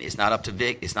 concussion. It's not up to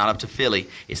Vick. It's not up to Philly.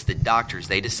 It's the doctors.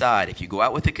 They decide. If you go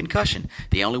out with a concussion,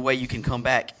 the only way you can come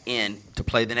back in to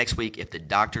play the next week if the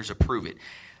doctors approve it.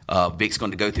 Vick's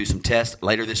going to go through some tests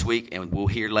later this week, and we'll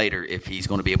hear later if he's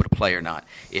going to be able to play or not.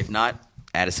 If not,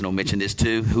 Addison will mention this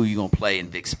too. Who are you going to play in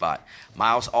Vick's spot?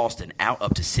 Miles Austin out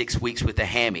up to 6 weeks with a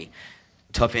hammy.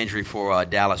 Tough injury for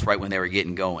Dallas right when they were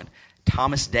getting going.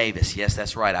 Thomas Davis, yes,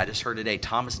 that's right. I just heard today,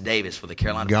 Thomas Davis for the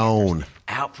Carolina Panthers,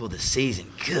 out for the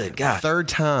season. Good God. 3rd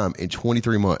time in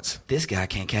 23 months. This guy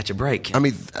can't catch a break. I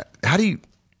mean, how do you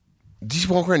just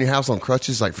walk around your house on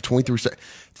crutches like for 23 seconds?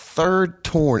 3rd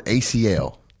torn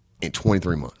ACL. in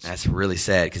 23 months. That's really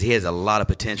sad because he has a lot of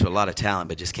potential, a lot of talent,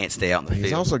 but just can't stay out in the field.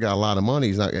 He's also got a lot of money.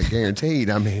 He's not guaranteed.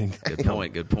 I mean,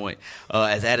 Good point.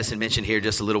 As Addison mentioned here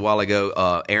just a little while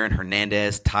ago, Aaron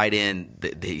Hernandez, tight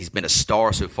end, he's been a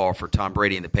star so far for Tom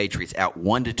Brady and the Patriots, out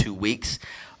 1 to 2 weeks.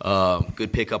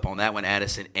 Good pickup on that one,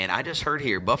 Addison. And I just heard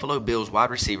here, Buffalo Bills wide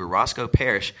receiver Roscoe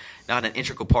Parrish, not an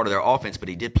integral part of their offense, but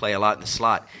he did play a lot in the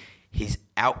slot. He's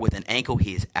out with an ankle.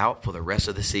 He is out for the rest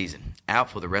of the season.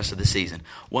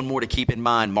 One more to keep in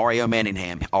mind, Mario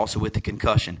Manningham, also with the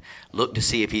concussion. Look to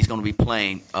see if he's going to be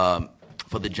playing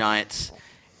for the Giants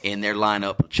in their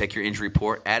lineup. Check your injury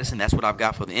report. Addison, that's what I've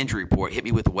got for the injury report. Hit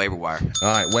me with the waiver wire. All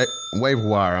right, waiver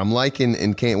wire. I'm liking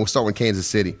we'll start with Kansas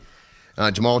City.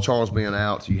 Jamal Charles being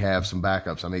out, you have some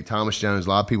backups. I mean, Thomas Jones, a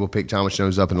lot of people pick Thomas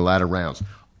Jones up in the latter rounds.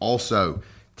 Also,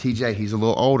 TJ, he's a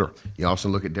little older. You also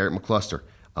look at Derek McCluster.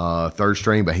 Third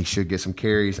string, but he should get some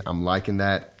carries. I'm liking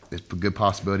that. It's a good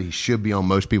possibility. He should be on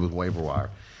most people's waiver wire.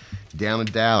 Down in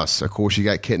Dallas, of course, you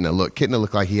got Kitna. Look, Kitna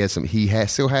looked like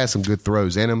still has some good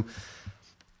throws in him,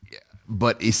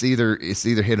 but it's either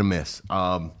hit or miss.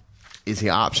 Is he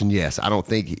an option? Yes. I don't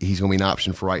think he's going to be an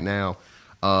option for right now.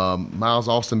 Miles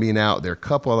Austin being out, there are a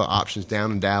couple other options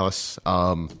down in Dallas.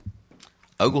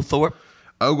 Oglethorpe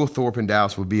in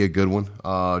Dallas would be a good one,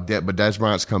 but Dez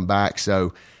Bryant's come back,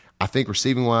 so I think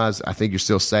receiving-wise, I think you're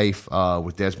still safe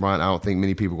with Dez Bryant. I don't think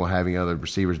many people are going to have any other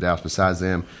receivers in Dallas besides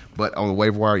them. But on the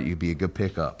waiver wire, you'd be a good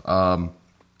pickup.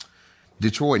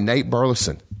 Detroit, Nate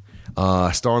Burleson,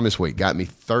 starting this week, got me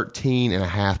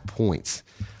 13.5 points.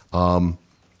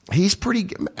 He's pretty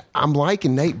good. I'm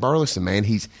liking Nate Burleson, man.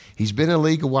 He's been in the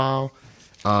league a while.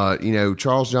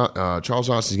 Charles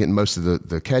Johnson's getting most of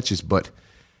the catches, but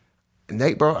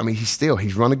Nate Burleson, I mean,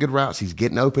 he's running good routes. He's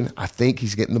getting open. I think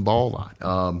he's getting the ball a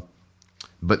lot.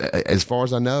 But as far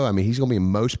as I know, I mean, he's going to be in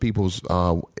most people's,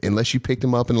 unless you picked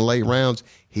him up in the late rounds,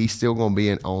 he's still going to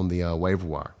be on the waiver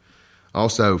wire.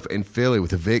 Also, in Philly with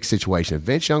the Vic situation,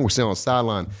 Vince Young was still on the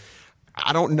sideline.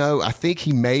 I don't know. I think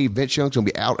Vince Young's going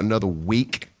to be out another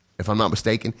week, if I'm not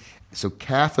mistaken. So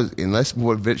Kaffa, unless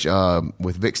with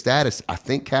Vic's status, I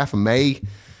think Kaffa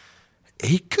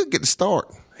he could get the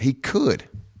start. He could.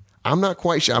 I'm not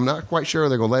quite sure.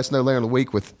 They're going to let us know later in the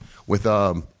week with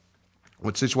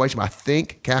situation. But I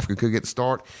think Kafka could get the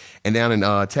start. And down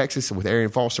in Texas with Arian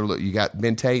Foster, look, you got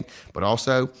Ben Tate, but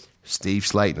also Steve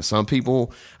Slayton. Some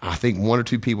people, I think one or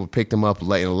two people picked him up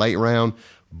late in a late round.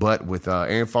 But with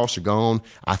Arian Foster gone,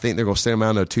 I think they're going to send him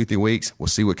out in 2-3 weeks. We'll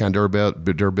see what kind of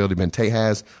durability Ben Tate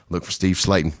has. Look for Steve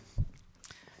Slayton.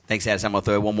 Thanks, Addison. I'm going to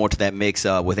throw one more to that mix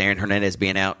with Aaron Hernandez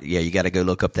being out. Yeah, you got to go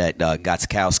look up that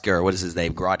Gostkowski, or what is his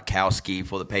name, Gronkowski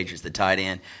for the Patriots, the tight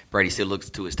end. Brady still looks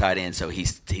to his tight end, so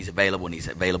he's available, and he's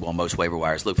available on most waiver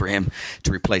wires. Look for him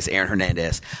to replace Aaron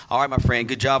Hernandez. All right, my friend,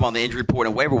 good job on the injury report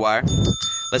and waiver wire.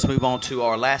 Let's move on to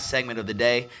our last segment of the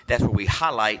day. That's where we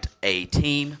highlight a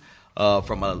team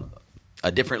from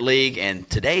a different league, and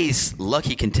today's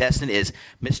lucky contestant is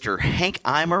Mr. Hank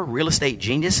Eimer, real estate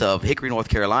genius of Hickory, North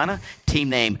Carolina, team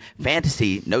name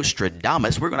Fantasy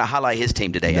Nostradamus. We're going to highlight his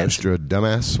team today.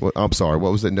 Nostradamus? I'm sorry,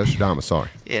 what was it? Nostradamus, sorry.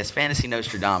 Yes, Fantasy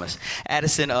Nostradamus.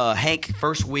 Addison, Hank,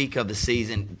 first week of the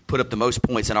season, put up the most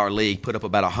points in our league, put up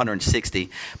about 160,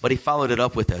 but he followed it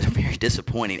up with a very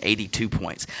disappointing 82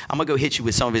 points. I'm going to go hit you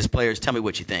with some of his players. Tell me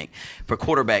what you think. For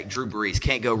quarterback, Drew Brees,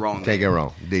 can't go wrong there. Can't go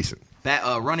wrong. Decent.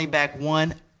 Running back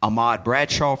 1, Ahmad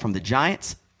Bradshaw from the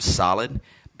Giants, solid.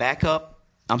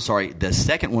 The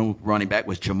second one running back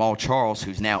was Jamal Charles,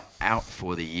 who's now out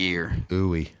for the year.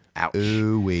 Ooh-wee. Ouch.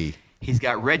 Ooh-wee. He's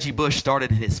got Reggie Bush started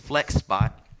in his flex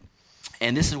spot.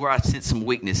 And this is where I sense some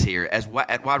weakness here.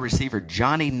 At wide receiver,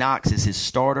 Johnny Knox is his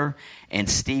starter, and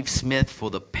Steve Smith for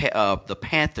the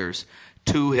Panthers,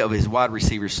 2 of his wide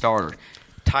receivers starter.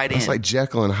 Tight end. It's like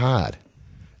Jekyll and Hyde.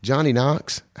 Johnny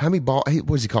Knox, how many balls? What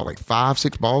does he call it, like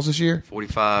 5-6 balls this year?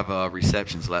 45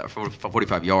 receptions,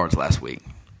 45 yards last week.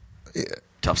 Yeah.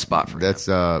 Tough spot for him. That's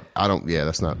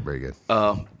not very good.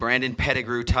 Brandon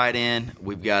Pettigrew, tight end.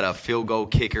 We've got a field goal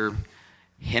kicker,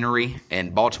 Henry,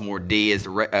 and Baltimore D is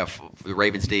the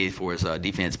Ravens D for his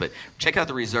defense. But check out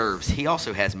the reserves. He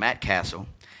also has Matt Castle.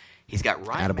 He's got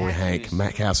Ryan Matthews. Hank,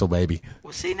 Matt Castle, baby.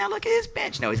 Well, see, now look at his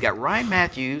bench. Now he's got Ryan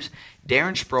Matthews,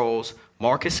 Darren Sproles,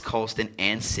 Marcus Colston,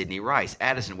 and Sidney Rice.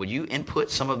 Addison, would you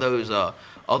input some of those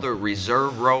other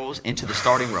reserve roles into the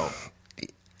starting role?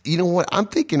 You know what? I'm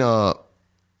thinking,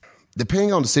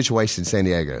 depending on the situation in San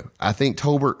Diego, I think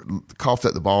Tolbert coughed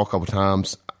up the ball a couple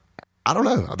times. I don't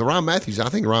know. I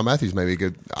think Ryan Matthews may be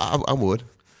good. I would.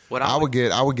 I would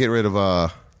get rid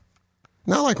of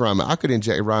not like Ryan. I could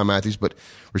inject Ryan Matthews, but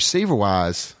receiver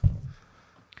wise,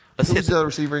 Who's the other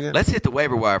receiver again? Let's hit the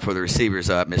waiver wire for the receivers,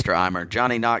 Mr. Eimer.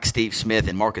 Johnny Knox, Steve Smith,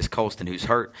 and Marcus Colston, who's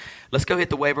hurt. Let's go hit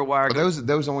the waiver wire. Are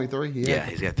those only 3? Yeah,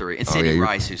 he's got 3. And Sidney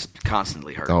Rice, who's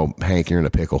constantly hurt. Oh, Hank, you're in a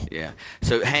pickle. Yeah.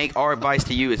 So, Hank, our advice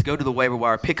to you is go to the waiver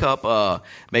wire, pick up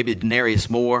maybe Denarius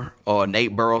Moore or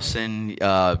Nate Burleson,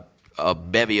 a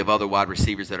bevy of other wide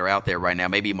receivers that are out there right now.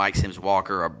 Maybe Mike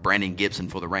Sims-Walker or Brandon Gibson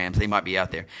for the Rams. They might be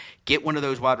out there. Get one of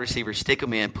those wide receivers, stick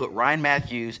them in, put Ryan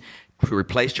Matthews, who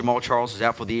replaced Jamal Charles, is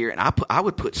out for the year, and I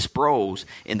would put Sproles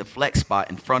in the flex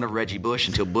spot in front of Reggie Bush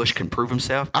until Bush can prove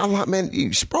himself.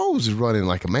 Sproles is running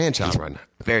like a man-child right now.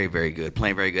 Very, very good.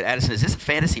 Playing very good. Addison, is this a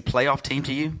fantasy playoff team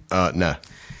to you? No.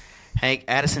 Hank,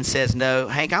 Addison says no.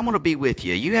 Hank, I'm going to be with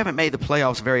you. You haven't made the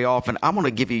playoffs very often. I'm going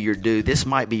to give you your due. This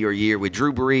might be your year with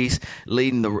Drew Brees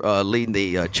leading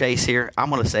the chase here. I'm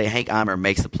going to say Hank Eimer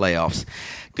makes the playoffs.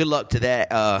 Good luck to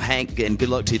that, Hank, and good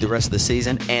luck to you the rest of the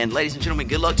season. And ladies and gentlemen,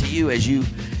 good luck to you as you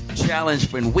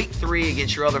challenge in Week 3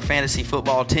 against your other fantasy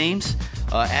football teams.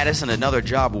 Addison, another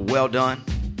job well done.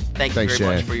 Thanks very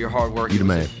Shad. Much for your hard work. You the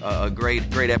man. A great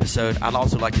episode. I'd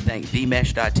also like to thank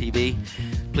themesh.tv.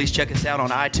 Please check us out on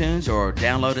iTunes or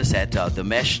download us at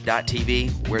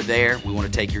themesh.tv. We're there. We want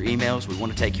to take your emails. We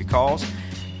want to take your calls.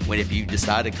 If you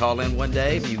decide to call in one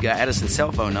day, if you've got Addison's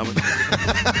cell phone number,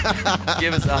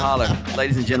 give us a holler.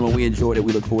 Ladies and gentlemen, we enjoyed it.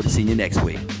 We look forward to seeing you next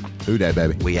week. Who dat,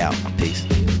 baby? We out. Peace.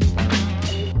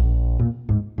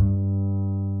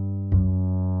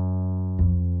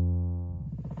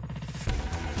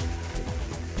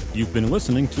 You've been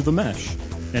listening to The Mesh,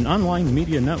 an online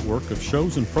media network of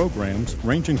shows and programs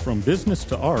ranging from business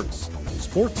to arts,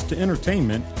 sports to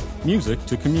entertainment, music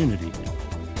to community.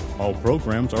 All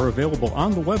programs are available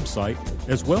on the website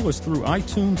as well as through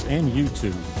iTunes and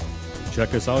YouTube.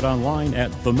 Check us out online at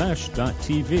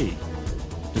themesh.tv.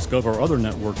 Discover other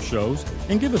network shows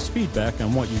and give us feedback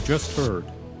on what you just heard.